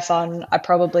cold marathon, I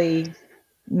probably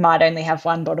might only have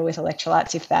one bottle with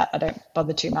electrolytes, if that. I don't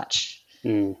bother too much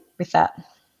with that.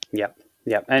 Yep.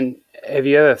 And have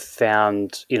you ever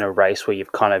found in a race where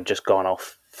you've kind of just gone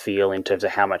off feel in terms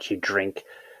of how much you drink,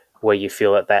 where you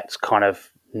feel that that's kind of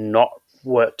not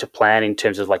worked to plan in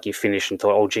terms of like you finished and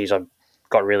thought, oh, geez, I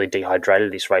got really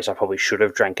dehydrated this race. I probably should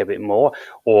have drank a bit more,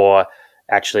 or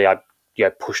actually I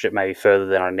pushed it maybe further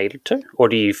than I needed to? Or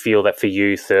do you feel that for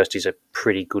you, thirst is a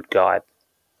pretty good guide?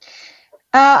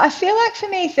 I feel like for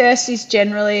me, thirst is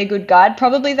generally a good guide.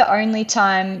 Probably the only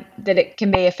time that it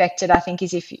can be affected, I think,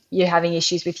 is if you're having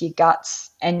issues with your guts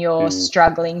and you're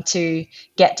struggling to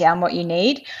get down what you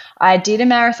need. I did a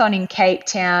marathon in Cape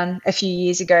Town a few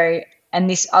years ago, and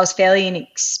I was fairly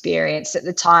inexperienced at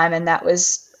the time, and that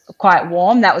was quite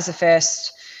warm. That was the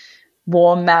first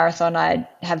warm marathon I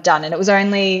have done, and it was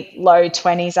only low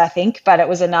 20s, I think, but it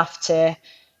was enough to,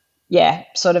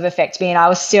 sort of affect me. And I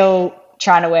was still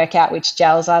trying to work out which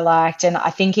gels I liked. And I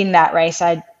think in that race,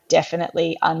 I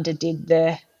definitely underdid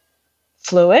the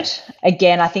fluid.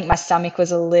 Again, I think my stomach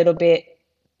was a little bit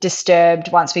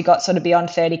disturbed once we got sort of beyond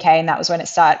 30K, and that was when it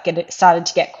started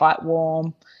to get quite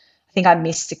warm. I think I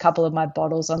missed a couple of my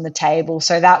bottles on the table.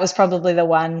 So that was probably the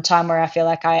one time where I feel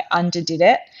like I underdid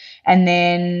it. And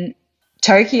then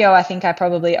Tokyo, I think I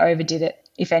probably overdid it,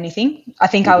 if anything. I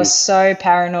think I was so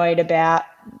paranoid about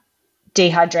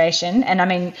dehydration. And I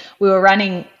mean, we were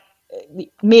running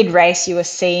mid-race, you were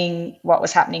seeing what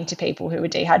was happening to people who were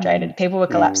dehydrated. People were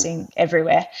collapsing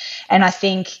everywhere. And I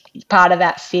think part of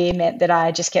that fear meant that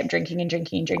I just kept drinking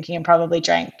and probably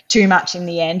drank too much in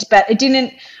the end. But I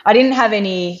didn't have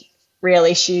any real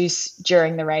issues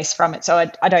during the race from it. So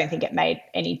I don't think it made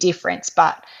any difference.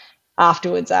 But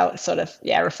afterwards, I was sort of,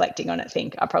 reflecting on it,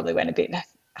 think I probably went a bit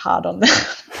hard on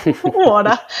the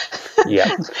water.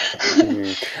 Yeah.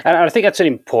 And I think that's an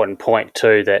important point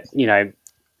too, that,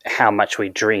 how much we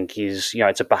drink is,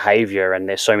 it's a behaviour, and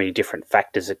there's so many different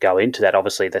factors that go into that.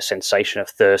 Obviously, the sensation of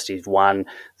thirst is one,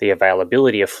 the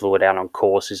availability of fluid out on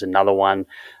course is another one.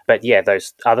 But yeah,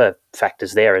 those other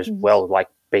factors there as well, like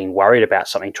being worried about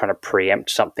something, trying to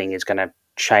preempt something, is going to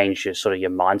change your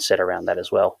mindset around that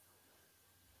as well.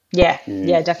 Yeah,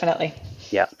 definitely.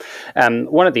 Yeah.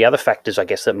 One of the other factors, I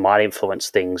guess, that might influence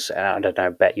things, and I don't know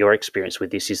about your experience with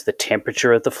this, is the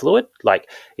temperature of the fluid. Like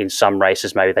in some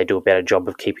races, maybe they do a better job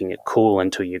of keeping it cool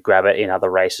until you grab it. In other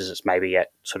races, it's maybe at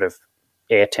sort of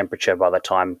air temperature by the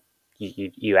time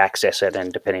you access it,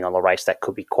 and depending on the race, that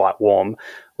could be quite warm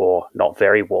or not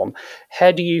very warm.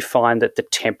 How do you find that the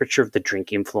temperature of the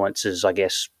drink influences, I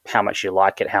guess, how much you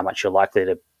like it, how much you're likely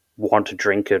to want to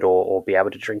drink it or be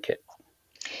able to drink it?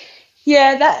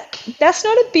 Yeah, that's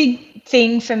not a big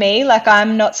thing for me. Like,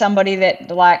 I'm not somebody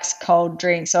that likes cold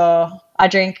drinks, or I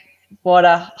drink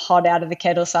water hot out of the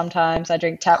kettle sometimes. I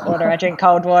drink tap water, I drink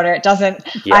cold water. It doesn't,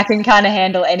 I can kind of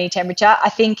handle any temperature. I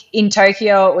think in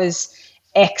Tokyo it was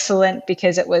excellent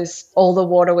because all the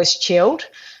water was chilled.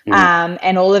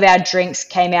 And all of our drinks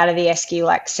came out of the esky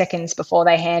like seconds before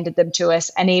they handed them to us.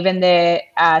 And even the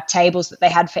tables that they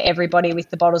had for everybody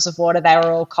with the bottles of water, they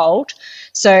were all cold.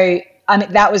 So I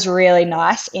mean, that was really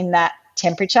nice in that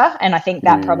temperature, and I think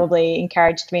that probably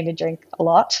encouraged me to drink a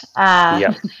lot.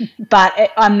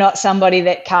 But I'm not somebody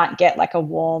that can't get like a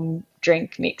warm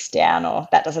drink mixed down, or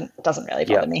that doesn't really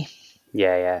bother me.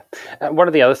 Yeah. One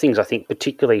of the other things I think,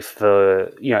 particularly for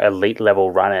elite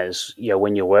level runners,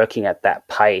 when you're working at that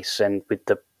pace and with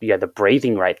the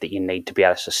breathing rate that you need to be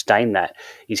able to sustain that,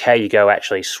 is how you go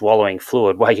actually swallowing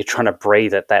fluid while you're trying to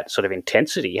breathe at that sort of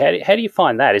intensity. How do you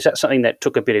find that? Is that something that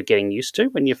took a bit of getting used to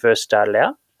when you first started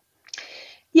out?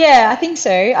 Yeah, I think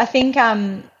so. I think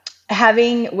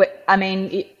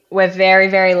we're very,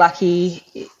 very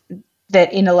lucky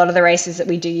that in a lot of the races that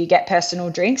we do, you get personal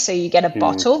drinks. So you get a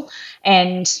bottle,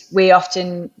 and we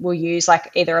often will use like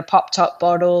either a pop top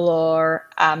bottle or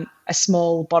a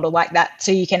small bottle like that.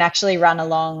 So you can actually run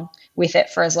along with it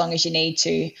for as long as you need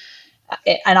to.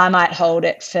 And I might hold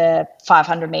it for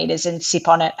 500 meters and sip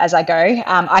on it as I go.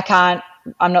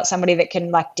 I'm not somebody that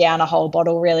can like down a whole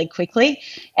bottle really quickly.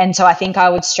 And so I think I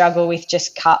would struggle with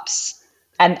just cups.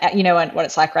 And what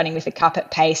it's like running with a cup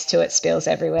at pace too, it spills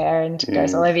everywhere and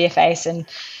goes all over your face, and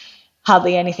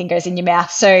hardly anything goes in your mouth.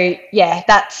 So yeah,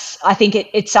 I think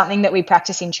it's something that we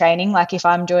practice in training. Like if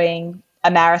I'm doing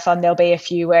a marathon, there'll be a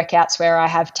few workouts where I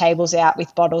have tables out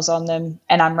with bottles on them,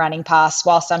 and I'm running past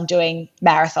whilst I'm doing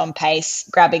marathon pace,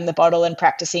 grabbing the bottle and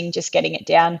practicing just getting it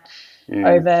down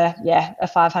over a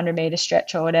 500 meter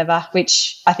stretch or whatever,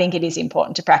 which I think it is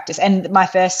important to practice. And my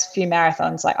first few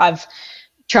marathons, like I've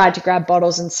tried to grab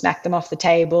bottles and smack them off the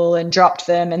table and dropped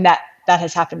them, and that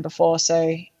has happened before.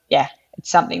 So yeah, it's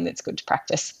something that's good to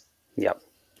practice. Yep.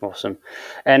 Awesome.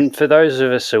 And for those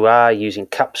of us who are using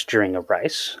cups during a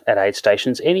race at aid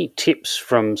stations, any tips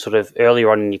from sort of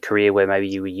earlier on in your career where maybe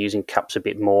you were using cups a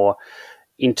bit more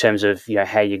in terms of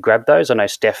how you grab those? I know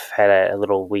Steph had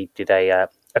we did a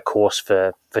course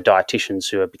for dietitians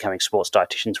who are becoming sports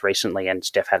dietitians recently, and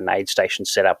Steph had an aid station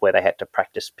set up where they had to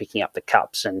practice picking up the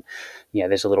cups, and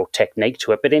there's a little technique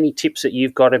to it. But any tips that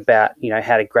you've got about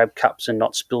how to grab cups and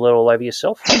not spill it all over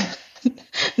yourself?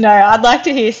 No, I'd like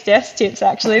to hear Steph's tips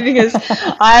actually, because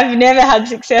I've never had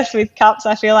success with cups.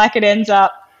 I feel like it ends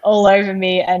up all over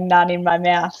me and none in my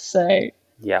mouth. So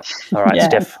yeah. All right,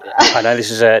 Steph, I know this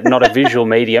is not a visual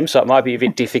medium, so it might be a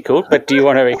bit difficult, but do you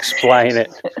want to explain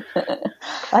it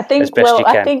I think, as best you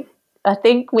can? I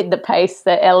think with the pace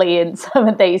that Ellie and some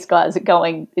of these guys are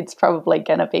going, it's probably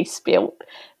going to be spilt.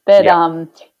 But,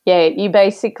 you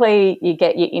basically, you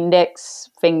get your index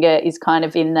finger is kind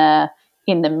of in the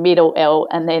in the middle L,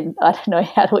 and then I don't know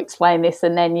how to explain this,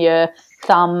 and then your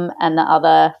thumb and the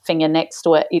other finger next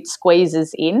to it, it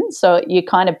squeezes in. So you're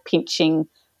kind of pinching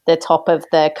the top of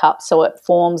the cup so it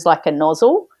forms like a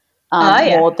nozzle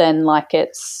more than like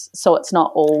it's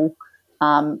not all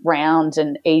round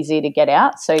and easy to get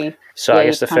out. So I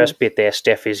guess the first bit there,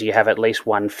 Steph, is you have at least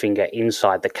one finger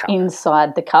inside the cup.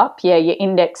 Inside the cup, yeah. Your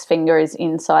index finger is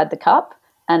inside the cup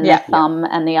and the thumb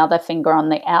and the other finger on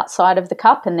the outside of the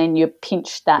cup, and then you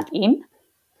pinch that in.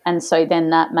 And so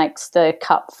then that makes the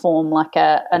cup form like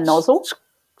a nozzle.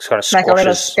 It's kind of like a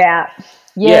little spout.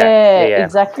 Yeah,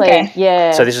 exactly. Okay.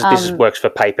 Yeah. So this works for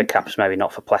paper cups, maybe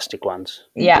not for plastic ones.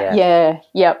 Yep.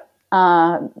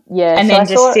 And then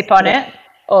just sip on it,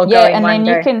 or go in one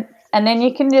go. And then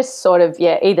you can just sort of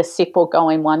either sip or go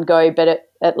in one go, but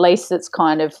at least it's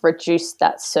kind of reduced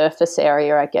that surface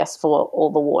area, I guess, for all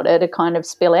the water to kind of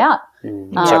spill out.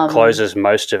 So it closes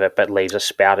most of it, but leaves a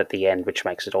spout at the end, which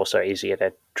makes it also easier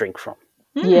to drink from.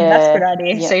 That's a good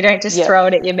idea. Yeah. So you don't just throw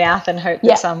it at your mouth and hope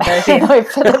that some goes in. Hope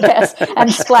for the best and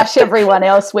splash everyone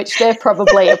else, which they're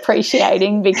probably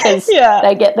appreciating because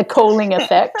they get the cooling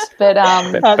effect. But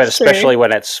especially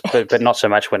when it's, but not so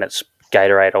much when it's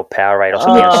Gatorade or Powerade or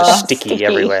something. It's just sticky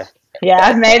everywhere. Yeah,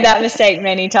 I've made that mistake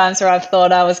many times where I've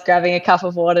thought I was grabbing a cup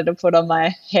of water to put on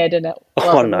my head and it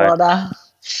wasn't water.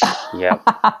 Yeah.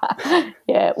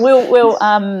 Yeah, we'll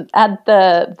add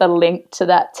the link to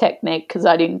that technique because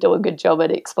I didn't do a good job at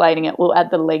explaining it. We'll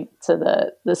add the link to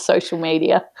the social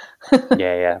media.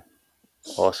 Yeah.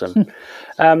 Awesome.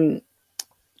 Final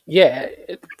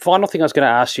thing I was going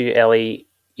to ask you, Ellie,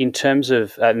 in terms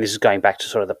of, and this is going back to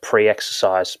sort of the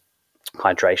pre-exercise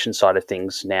hydration side of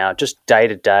things now, just day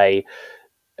to day,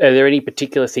 are there any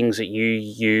particular things that you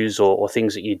use or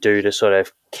things that you do to sort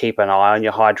of keep an eye on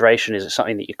your hydration? Is it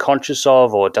something that you're conscious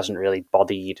of, or it doesn't really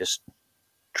bother you, just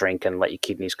drink and let your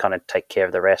kidneys kind of take care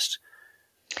of the rest?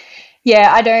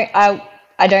 Yeah,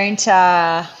 I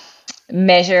don't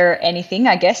measure anything,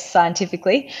 I guess,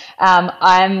 scientifically.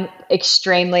 I'm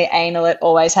extremely anal at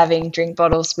always having drink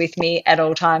bottles with me at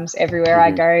all times, everywhere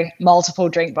I go, multiple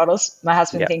drink bottles. My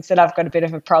husband thinks that I've got a bit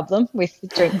of a problem with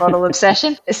drink bottle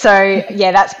obsession. So,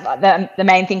 that's the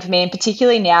main thing for me. And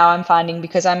particularly now I'm finding,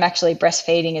 because I'm actually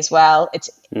breastfeeding as well,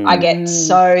 I get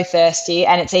so thirsty,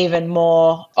 and it's even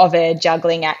more of a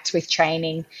juggling act with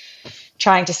training,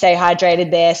 trying to stay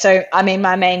hydrated there. So, I mean,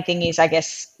 my main thing is, I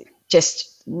guess, just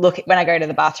when I go to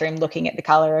the bathroom, looking at the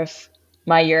colour of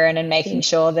my urine and making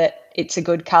sure that it's a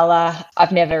good colour.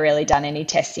 I've never really done any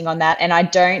testing on that. And I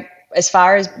don't, as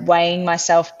far as weighing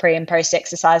myself pre and post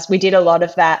exercise, we did a lot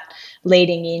of that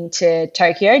leading into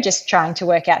Tokyo, just trying to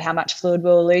work out how much fluid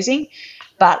we were losing.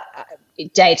 But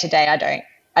day to day,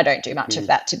 I don't do much of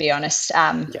that, to be honest.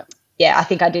 I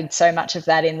think I did so much of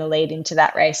that in the lead into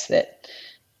that race that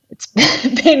it's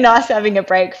been nice having a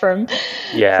break from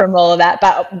all of that.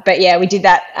 But we did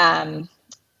that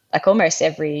like almost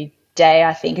every day,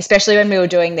 I think, especially when we were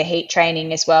doing the heat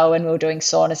training as well, when we were doing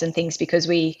saunas and things, because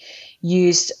we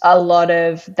used a lot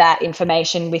of that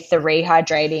information with the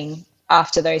rehydrating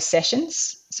after those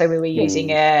sessions. So we were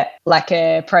using a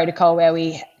protocol where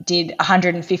we did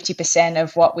 150%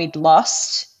 of what we'd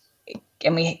lost,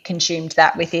 and we consumed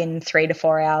that within 3 to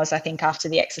 4 hours, I think, after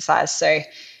the exercise. So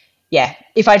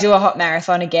if I do a hot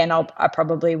marathon again, I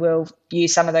probably will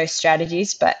use some of those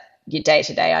strategies, but your day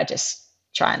to day, I just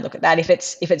try and look at that. If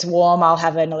it's warm, I'll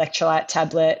have an electrolyte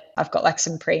tablet. I've got like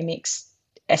some pre-mixed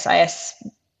SIS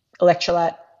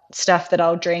electrolyte stuff that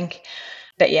I'll drink.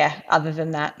 But other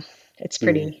than that, it's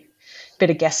pretty bit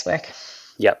of guesswork.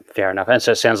 Yep, fair enough. And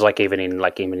so it sounds like even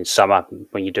in summer,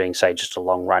 when you're doing, say, just a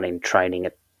long run in training,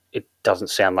 it doesn't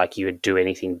sound like you would do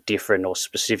anything different or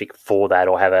specific for that,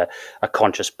 or have a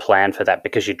conscious plan for that,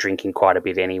 because you're drinking quite a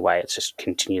bit anyway. It's just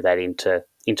continue that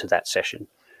into that session.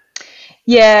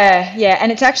 Yeah.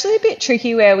 And it's actually a bit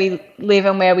tricky where we live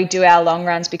and where we do our long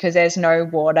runs, because there's no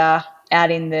water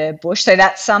out in the bush. So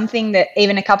that's something that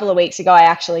even a couple of weeks ago, I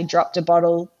actually dropped a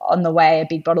bottle on the way, a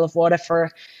big bottle of water for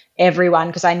everyone,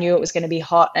 because I knew it was going to be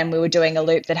hot and we were doing a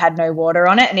loop that had no water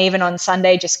on it. And even on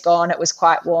Sunday just gone, it was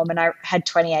quite warm and I had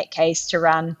 28 Ks to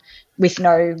run with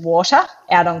no water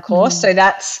out on course. So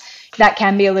that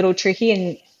can be a little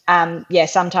tricky. And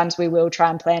sometimes we will try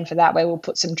and plan for that, where we'll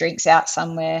put some drinks out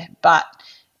somewhere. But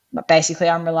basically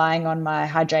I'm relying on my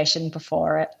hydration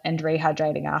before it and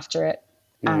rehydrating after it,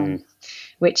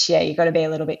 which, you've got to be a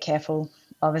little bit careful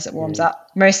of as it warms up.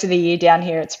 Most of the year down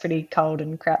here it's pretty cold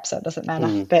and crap, so it doesn't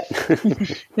matter. But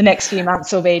the next few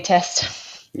months will be a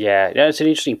test. Yeah, it's an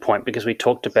interesting point, because we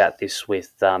talked about this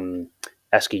with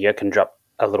Asker Jørkendrup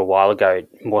a little while ago,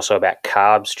 more so about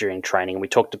carbs during training. We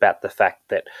talked about the fact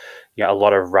that a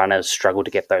lot of runners struggle to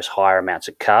get those higher amounts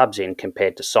of carbs in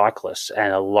compared to cyclists,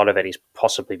 and a lot of it is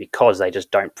possibly because they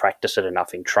just don't practice it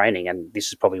enough in training. And this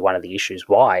is probably one of the issues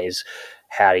why is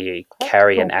how do you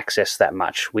carry and access that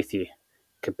much with you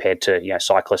compared to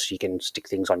cyclists. You can stick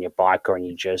things on your bike or in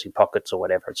your jersey pockets or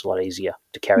whatever. It's a lot easier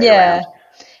to carry around.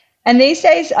 And these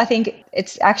days, I think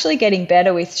it's actually getting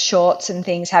better with shorts and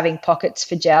things having pockets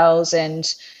for gels,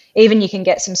 and even you can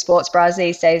get some sports bras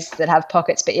these days that have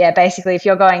pockets. But yeah, basically, if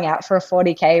you're going out for a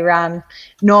 40K run,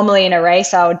 normally in a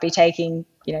race, I would be taking,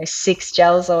 6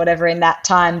 gels or whatever in that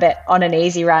time. But on an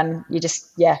easy run, you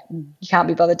can't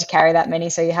be bothered to carry that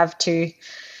many. So you have 2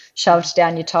 shoved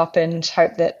down your top and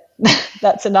hope that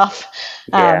that's enough.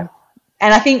 Yeah.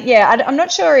 And I think, I'm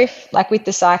not sure if like with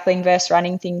the cycling versus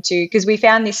running thing too, because we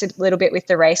found this a little bit with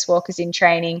the race walkers in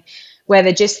training,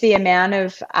 whether just the amount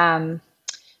of, I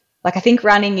think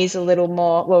running is a little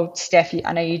more, well, Steph,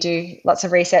 I know you do lots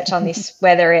of research on this,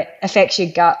 whether it affects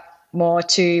your gut more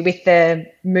too with the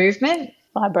movement.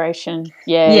 Vibration.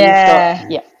 Yeah.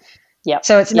 Yeah.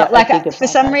 So it's not for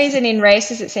some reason in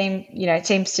races, it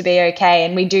seems to be okay.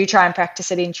 And we do try and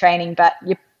practice it in training, but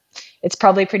it's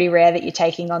probably pretty rare that you're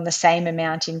taking on the same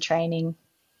amount in training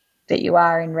that you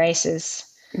are in races.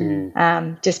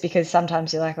 Just because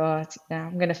sometimes you're like,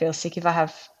 I'm going to feel sick if I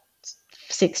have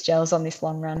 6 gels on this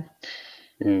long run.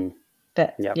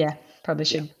 But probably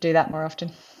should do that more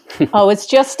often. I was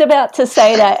just about to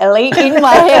say that, Ellie, in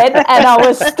my head, and I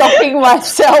was stopping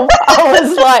myself. I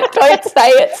was like, don't say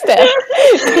it, Steph.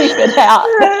 Keep it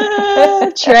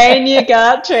out. Train your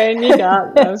gut.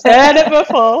 I've heard it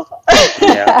before.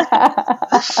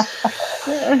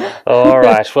 All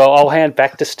right. Well, I'll hand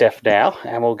back to Steph now,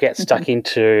 and we'll get stuck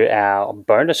into our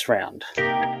bonus round.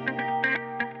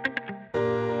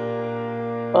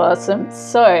 Awesome.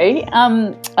 So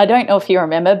I don't know if you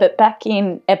remember, but back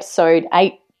in episode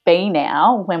 8B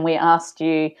now, when we asked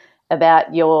you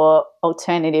about your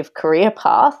alternative career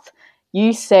path,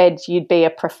 you said you'd be a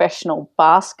professional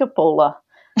basketballer.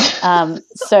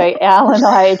 So Al and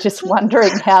I are just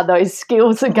wondering how those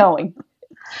skills are going.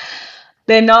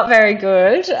 They're not very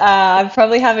good. I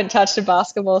probably haven't touched a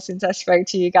basketball since I spoke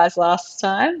to you guys last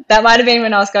time. That might have been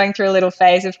when I was going through a little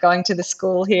phase of going to the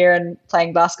school here and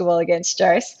playing basketball against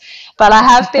Jose. But I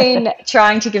have been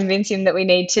trying to convince him that we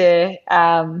need to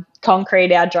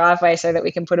concrete our driveway so that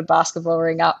we can put a basketball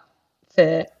ring up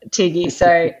for Tiggy.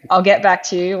 So I'll get back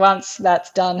to you once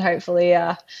that's done. Hopefully,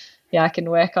 I can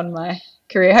work on my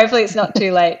career. Hopefully it's not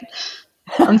too late.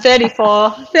 I'm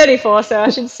 34, so I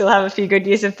should still have a few good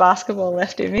years of basketball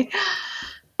left in me.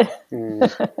 I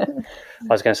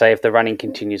was going to say, if the running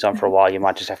continues on for a while, you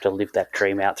might just have to live that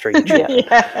dream out through your job.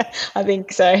 Yeah, I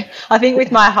think so. I think with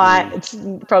my height, it's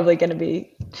probably going to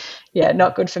be,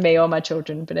 not good for me or my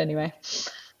children. But anyway.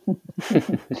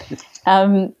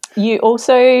 You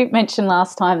also mentioned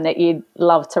last time that you'd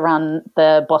love to run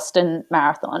the Boston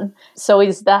Marathon. So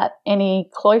is that any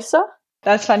closer?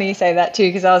 That's funny you say that too,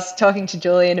 because I was talking to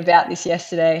Julian about this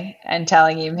yesterday and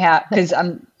telling him how, because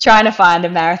I'm trying to find a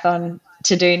marathon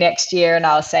to do next year, and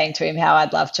I was saying to him how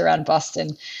I'd love to run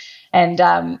Boston.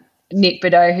 And Nick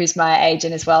Bordeaux, who's my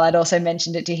agent as well, I'd also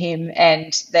mentioned it to him,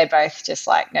 and they're both just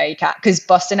like, no, you can't, because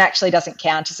Boston actually doesn't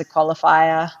count as a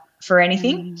qualifier for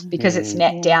anything because it's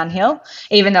net downhill,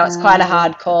 even though it's quite a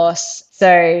hard course. So,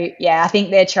 I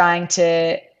think they're trying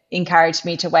to encourage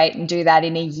me to wait and do that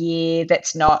in a year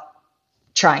that's not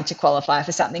trying to qualify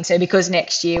for something. So because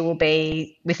next year will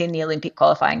be within the Olympic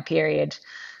qualifying period.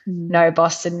 No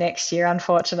Boston next year,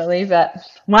 unfortunately, but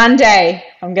one day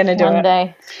I'm going to do it. One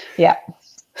day. Yeah.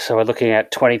 So we're looking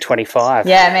at 2025.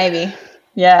 Yeah, maybe.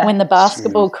 Yeah. When the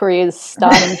basketball career is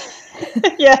starting.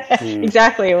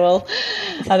 Exactly. Well,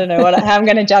 I don't know how I'm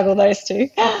going to juggle those two.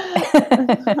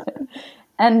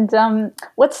 And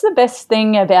what's the best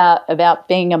thing about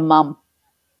being a mum?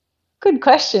 Good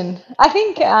question. I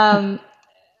think,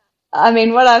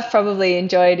 what I've probably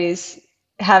enjoyed is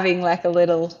having like a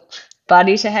little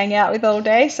buddy to hang out with all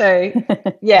day. So,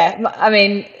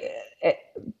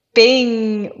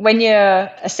 when you're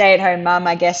a stay-at-home mum,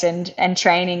 I guess, and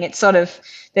training, it's sort of,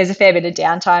 there's a fair bit of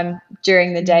downtime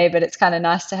during the day, but it's kind of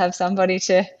nice to have somebody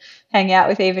to hang out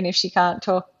with, even if she can't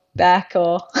talk back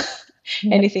or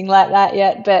anything like that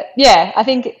yet. But I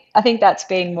think that's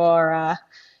been more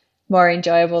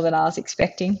enjoyable than I was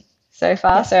expecting so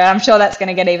far. So I'm sure that's going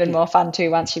to get even more fun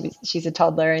too once she's a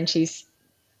toddler and she's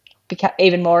become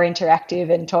even more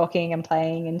interactive and talking and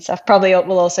playing and stuff. Probably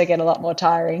will also get a lot more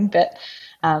tiring, but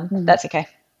that's okay.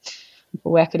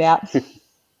 We'll work it out.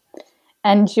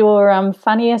 And your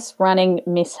funniest running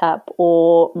mishap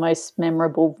or most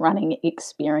memorable running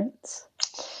experience?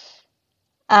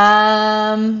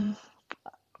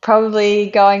 Probably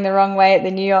going the wrong way at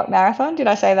the New York Marathon. Did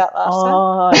I say that last time?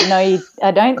 Oh, no,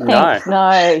 I don't think. No.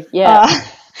 No, yeah.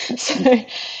 So,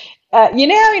 you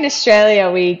know how in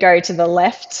Australia we go to the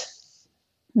left?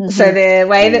 So the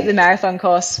way that the marathon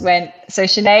course went, so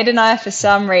Sinead and I, for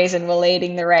some reason, were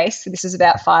leading the race. This is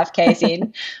about 5Ks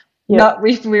in. Yep.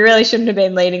 We really shouldn't have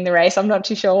been leading the race. I'm not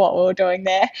too sure what we were doing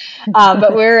there.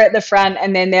 But we were at the front,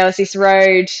 and then there was this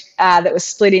road that was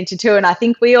split into two, and I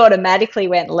think we automatically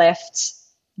went left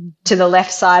to the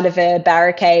left side of a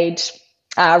barricade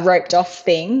roped off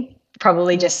thing,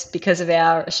 probably just because of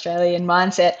our Australian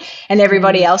mindset, and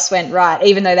everybody else went right.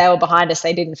 Even though they were behind us,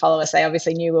 they didn't follow us. They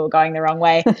obviously knew we were going the wrong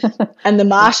way. And the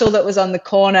marshal that was on the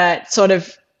corner sort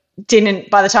of didn't,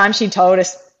 by the time she told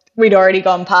us, we'd already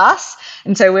gone past.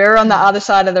 And so we were on the other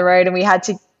side of the road, and we had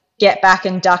to get back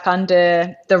and duck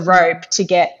under the rope to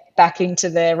get back into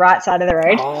the right side of the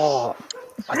road. Oh,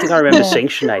 I think I remember seeing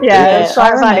Sinead. Yeah, it's so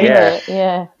funny.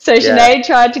 Yeah. So Sinead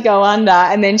tried to go under,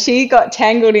 and then she got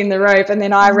tangled in the rope, and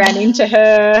then I ran into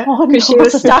her because she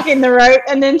was stuck in the rope.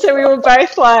 And then so we were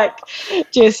both like,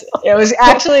 it was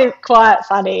actually quite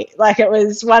funny. Like, it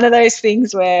was one of those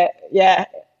things where,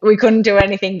 we couldn't do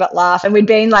anything but laugh. And we'd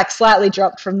been like slightly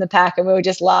dropped from the pack, and we were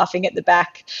just laughing at the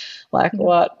back, like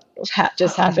what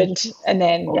just happened. And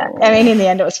then, I mean, in the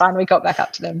end it was fine. We got back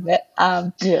up to them. But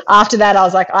after that, I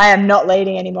was like, I am not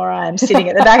leading anymore. I am sitting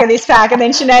at the back of this pack. And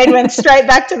then Sinead went straight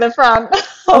back to the front.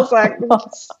 I was like,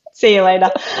 see you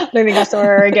later. I don't think I saw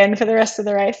her again for the rest of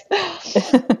the race.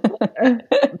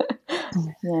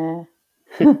 Yeah.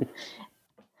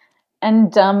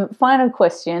 And final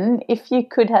question, if you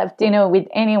could have dinner with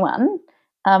anyone,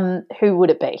 who would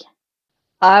it be?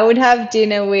 I would have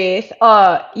dinner with,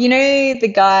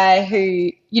 the guy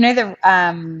who,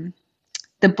 the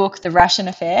book, The Russian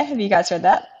Affair. Have you guys read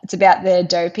that? It's about the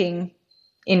doping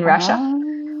in Russia.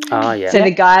 Oh, yeah. So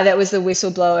the guy that was the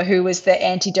whistleblower, who was the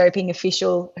anti-doping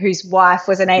official, whose wife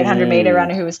was an 800-meter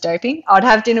runner who was doping. I'd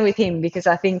have dinner with him because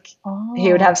I think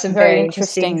he would have some very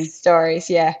interesting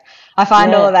stories. Yeah. I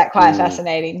find all of that quite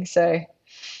fascinating. So,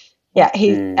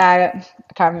 I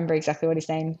can't remember exactly what his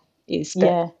name is.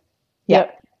 But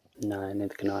Yep. No,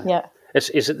 neither can I. Yeah.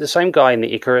 Is it the same guy in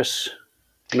the Icarus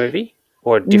movie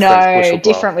or a different whistleblower? No,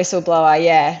 different whistleblower,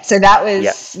 yeah. So that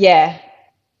was,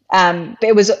 but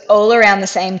it was all around the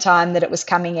same time that it was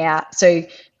coming out. So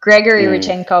Gregory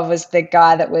Rodchenkov was the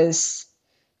guy that was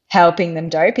helping them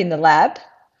dope in the lab.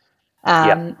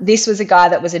 This was a guy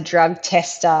that was a drug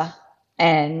tester,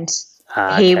 and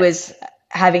he was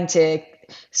having to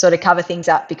sort of cover things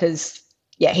up because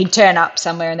he'd turn up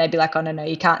somewhere and they'd be like, oh, no,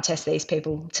 you can't test these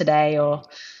people today, or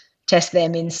test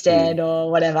them instead,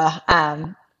 or whatever.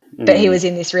 But he was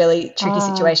in this really tricky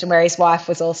situation where his wife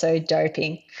was also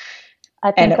doping.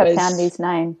 I think I found his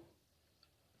name.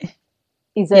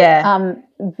 Is it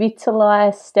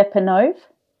Vitaly Stepanov?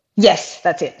 Yes,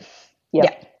 that's it.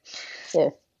 Yeah,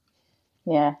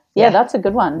 that's a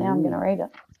good one. Now I'm going to read it.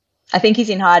 I think he's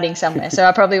in hiding somewhere, so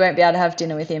I probably won't be able to have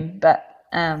dinner with him, but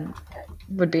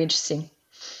would be interesting.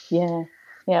 Yeah.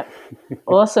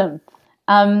 Awesome.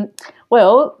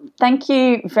 Well, thank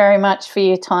you very much for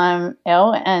your time,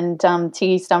 Elle, and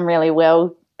Tiggy's done really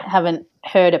well. Haven't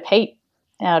heard a peep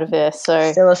out of her,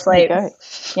 so still asleep.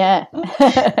 Yeah.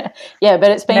 But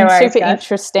it's been super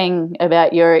interesting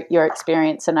about your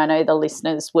experience, and I know the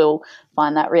listeners will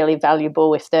find that really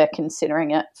valuable if they're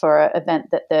considering it for an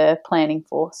event that they're planning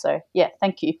for. So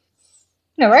thank you.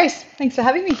 No worries. Thanks for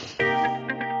having me.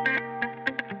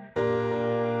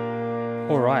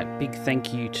 All right, big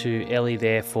thank you to Ellie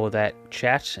there for that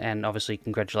chat, and obviously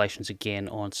congratulations again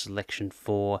on selection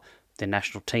for the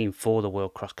national team for the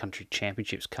World Cross Country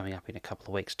Championships coming up in a couple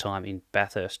of weeks' time in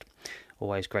Bathurst.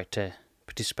 Always great to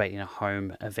participate in a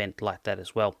home event like that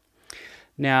as well.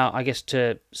 Now, I guess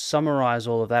to summarise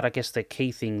all of that, I guess the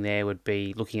key thing there would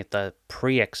be looking at the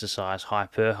pre-exercise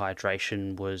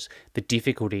hyperhydration was the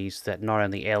difficulties that not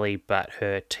only Ellie but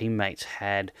her teammates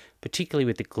had, particularly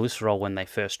with the glycerol when they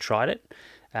first tried it.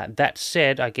 That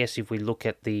said, I guess if we look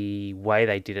at the way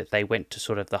they did it, they went to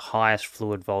sort of the highest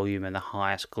fluid volume and the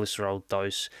highest glycerol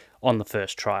dose on the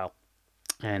first trial.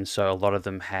 And so a lot of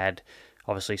them had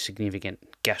obviously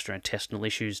significant gastrointestinal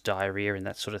issues, diarrhea and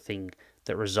that sort of thing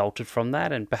that resulted from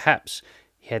that. And perhaps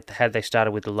had they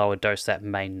started with a lower dose, that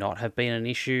may not have been an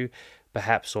issue.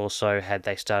 Perhaps also had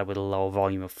they started with a lower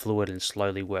volume of fluid and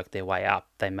slowly worked their way up,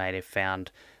 they may have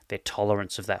found their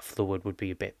tolerance of that fluid would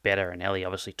be a bit better. And Ellie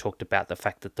obviously talked about the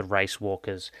fact that the race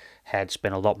walkers had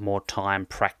spent a lot more time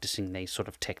practicing these sort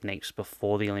of techniques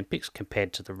before the Olympics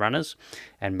compared to the runners,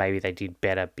 and maybe they did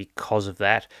better because of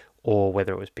that, or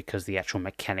whether it was because the actual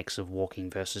mechanics of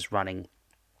walking versus running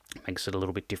makes it a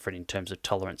little bit different in terms of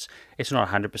tolerance. It's not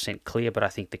 100% clear, but I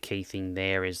think the key thing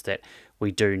there is that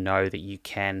we do know that you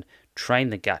can train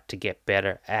the gut to get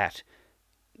better at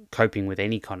coping with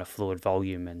any kind of fluid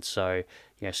volume, and so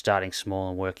starting small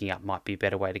and working up might be a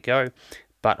better way to go.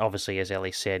 But obviously, as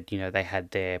Ellie said, they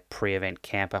had their pre-event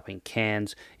camp up in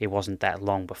Cairns. It wasn't that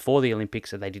long before the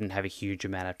Olympics, and they didn't have a huge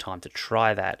amount of time to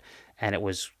try that, and it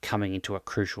was coming into a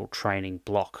crucial training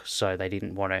block, so they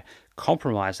didn't want to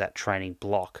compromise that training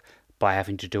block by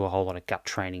having to do a whole lot of gut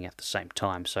training at the same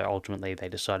time. So ultimately, they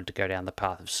decided to go down the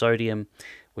path of sodium,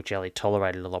 which Ellie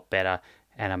tolerated a lot better,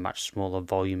 and a much smaller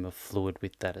volume of fluid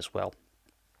with that as well.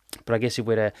 But I guess if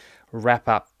we're to wrap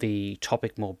up the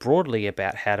topic more broadly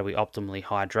about how do we optimally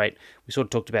hydrate, we sort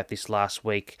of talked about this last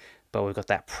week, but we've got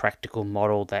that practical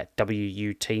model, that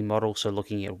WUT model, so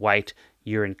looking at weight,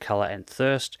 urine colour and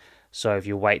thirst. So if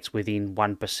your weight's within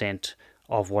 1%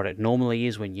 of what it normally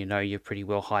is when you're pretty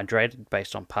well hydrated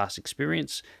based on past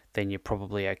experience, then you're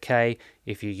probably okay.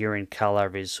 If your urine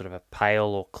colour is sort of a pale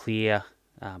or clear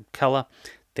colour,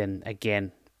 then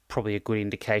again, probably a good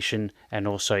indication. And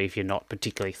also if you're not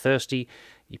particularly thirsty,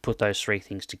 you put those three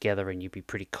things together and you'd be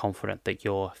pretty confident that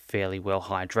you're fairly well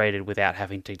hydrated without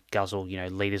having to guzzle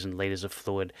litres and litres of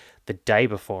fluid the day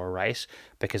before a race,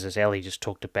 because as Ellie just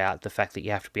talked about, the fact that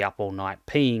you have to be up all night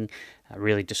peeing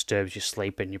really disturbs your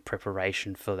sleep and your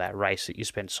preparation for that race that you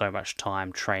spent so much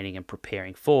time training and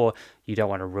preparing for. You don't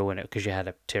want to ruin it because you had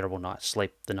a terrible night's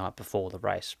sleep the night before the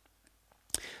race.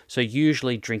 So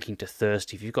usually drinking to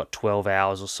thirst, if you've got 12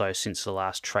 hours or so since the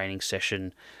last training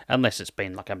session, unless it's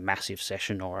been like a massive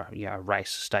session or a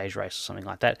race, a stage race or something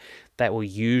like that, that will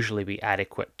usually be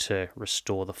adequate to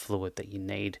restore the fluid that you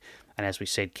need. And as we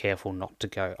said, careful not to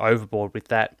go overboard with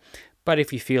that. But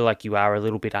if you feel like you are a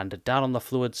little bit underdone on the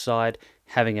fluid side,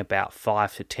 having about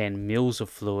 5 to 10 mils of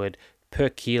fluid per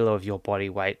kilo of your body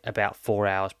weight about 4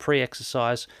 hours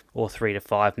pre-exercise, or 3 to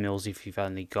 5 mils if you've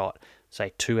only got,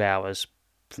 say, 2 hours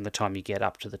from the time you get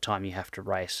up to the time you have to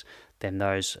race, then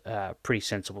those are pretty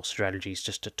sensible strategies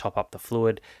just to top up the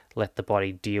fluid, let the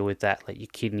body deal with that, let your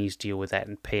kidneys deal with that,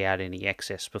 and pee out any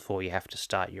excess before you have to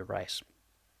start your race.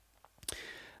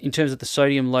 In terms of the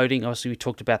sodium loading, obviously we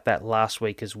talked about that last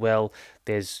week as well.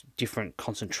 There's different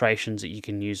concentrations that you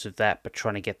can use of that, but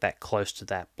trying to get that close to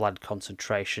that blood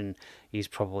concentration is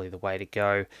probably the way to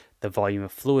go. The volume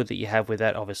of fluid that you have with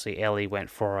that, obviously Ellie went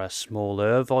for a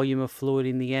smaller volume of fluid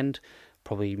in the end,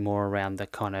 probably more around the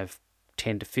kind of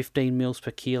 10 to 15 mils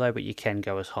per kilo, but you can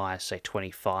go as high as, say,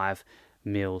 25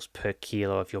 mils per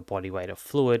kilo of your body weight of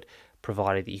fluid,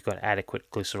 provided that you've got adequate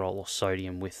glycerol or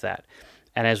sodium with that.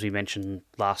 And as we mentioned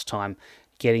last time,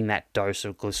 getting that dose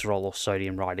of glycerol or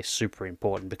sodium right is super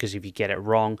important, because if you get it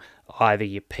wrong, either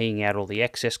you're peeing out all the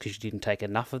excess because you didn't take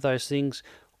enough of those things,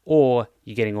 or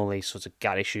you're getting all these sorts of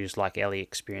gut issues like Ellie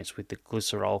experienced with the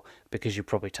glycerol because you're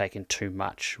probably taking too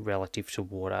much relative to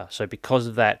water. So because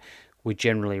of that, we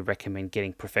generally recommend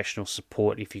getting professional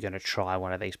support if you're going to try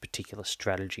one of these particular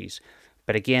strategies.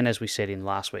 But again, as we said in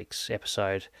last week's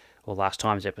episode, or last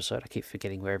time's episode, I keep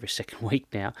forgetting we're every second week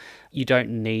now, you don't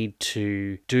need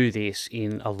to do this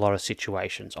in a lot of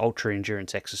situations. Ultra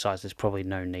endurance exercise, there's probably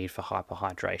no need for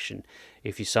hyperhydration.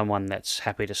 If you're someone that's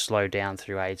happy to slow down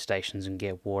through aid stations and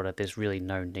get water, there's really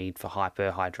no need for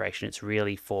hyperhydration. It's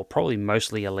really for probably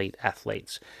mostly elite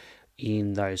athletes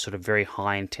in those sort of very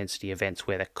high intensity events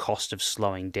where the cost of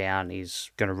slowing down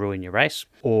is going to ruin your race,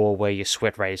 or where your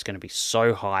sweat rate is going to be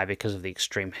so high because of the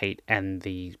extreme heat and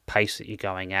the pace that you're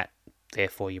going at,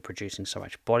 therefore you're producing so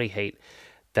much body heat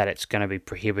that it's going to be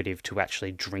prohibitive to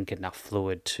actually drink enough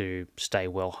fluid to stay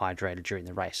well hydrated during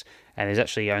the race. And there's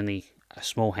actually only a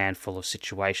small handful of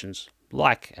situations,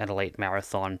 like an elite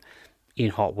marathon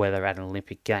in hot weather at an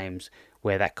Olympic Games,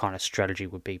 where that kind of strategy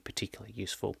would be particularly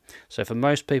useful. So for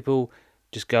most people,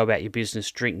 just go about your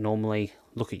business, drink normally,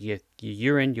 look at your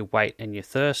urine, your weight and your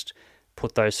thirst,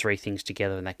 put those three things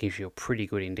together, and that gives you a pretty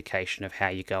good indication of how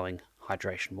you're going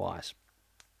hydration-wise.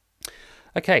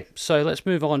 Okay, so let's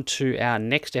move on to our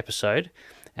next episode.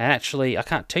 And actually, I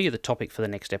can't tell you the topic for the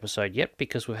next episode yet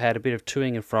because we've had a bit of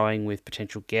toing and froing with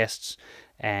potential guests,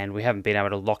 and we haven't been able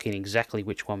to lock in exactly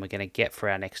which one we're going to get for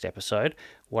our next episode.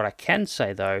 What I can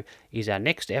say, though, is our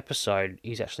next episode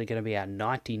is actually going to be our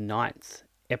 99th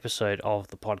episode of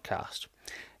the podcast.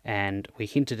 And we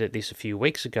hinted at this a few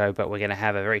weeks ago, but we're going to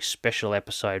have a very special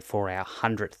episode for our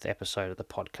 100th episode of the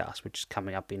podcast, which is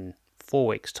coming up in 4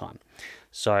 weeks' time.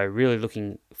 So really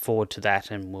looking forward to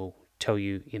that, and we'll tell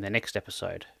you in the next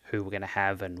episode who we're going to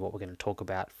have and what we're going to talk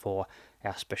about for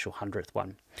our special 100th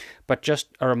one. But just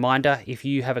a reminder, if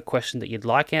you have a question that you'd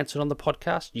like answered on the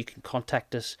podcast, you can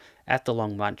contact us at The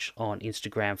Long Munch on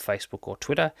Instagram, Facebook or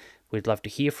Twitter. We'd love to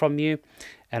hear from you.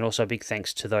 And also big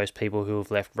thanks to those people who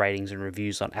have left ratings and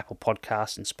reviews on Apple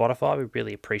Podcasts and Spotify. We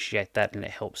really appreciate that, and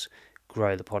it helps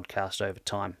grow the podcast over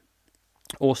time.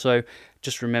 Also,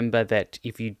 just remember that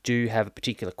if you do have a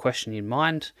particular question in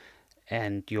mind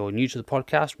and you're new to the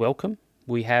podcast, welcome.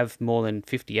 We have more than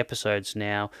 50 episodes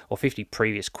now, or 50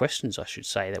 previous questions, I should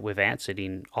say, that we've answered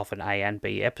in often A and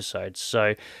B episodes.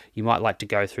 So you might like to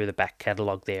go through the back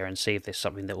catalogue there and see if there's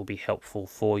something that will be helpful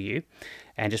for you.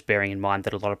 And just bearing in mind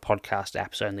that a lot of podcast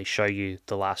apps only show you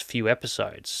the last few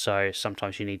episodes. So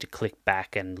sometimes you need to click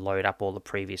back and load up all the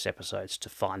previous episodes to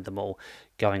find them all,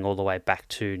 going all the way back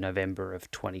to November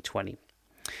of 2020.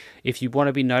 If you want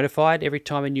to be notified every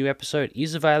time a new episode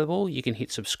is available, you can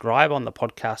hit subscribe on the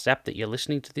podcast app that you're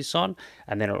listening to this on,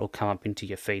 and then it will come up into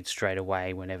your feed straight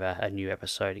away whenever a new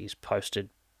episode is posted.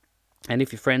 And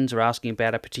if your friends are asking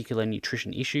about a particular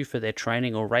nutrition issue for their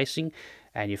training or racing,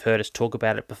 and you've heard us talk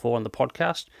about it before on the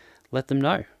podcast, let them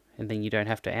know. And then you don't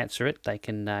have to answer it. They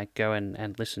can go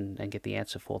and listen and get the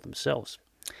answer for themselves.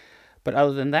 But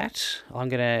other than that, I'm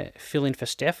going to fill in for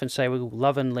Steph and say we'll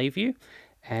love and leave you.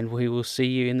 And we will see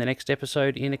you in the next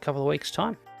episode in a couple of weeks'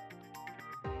 time.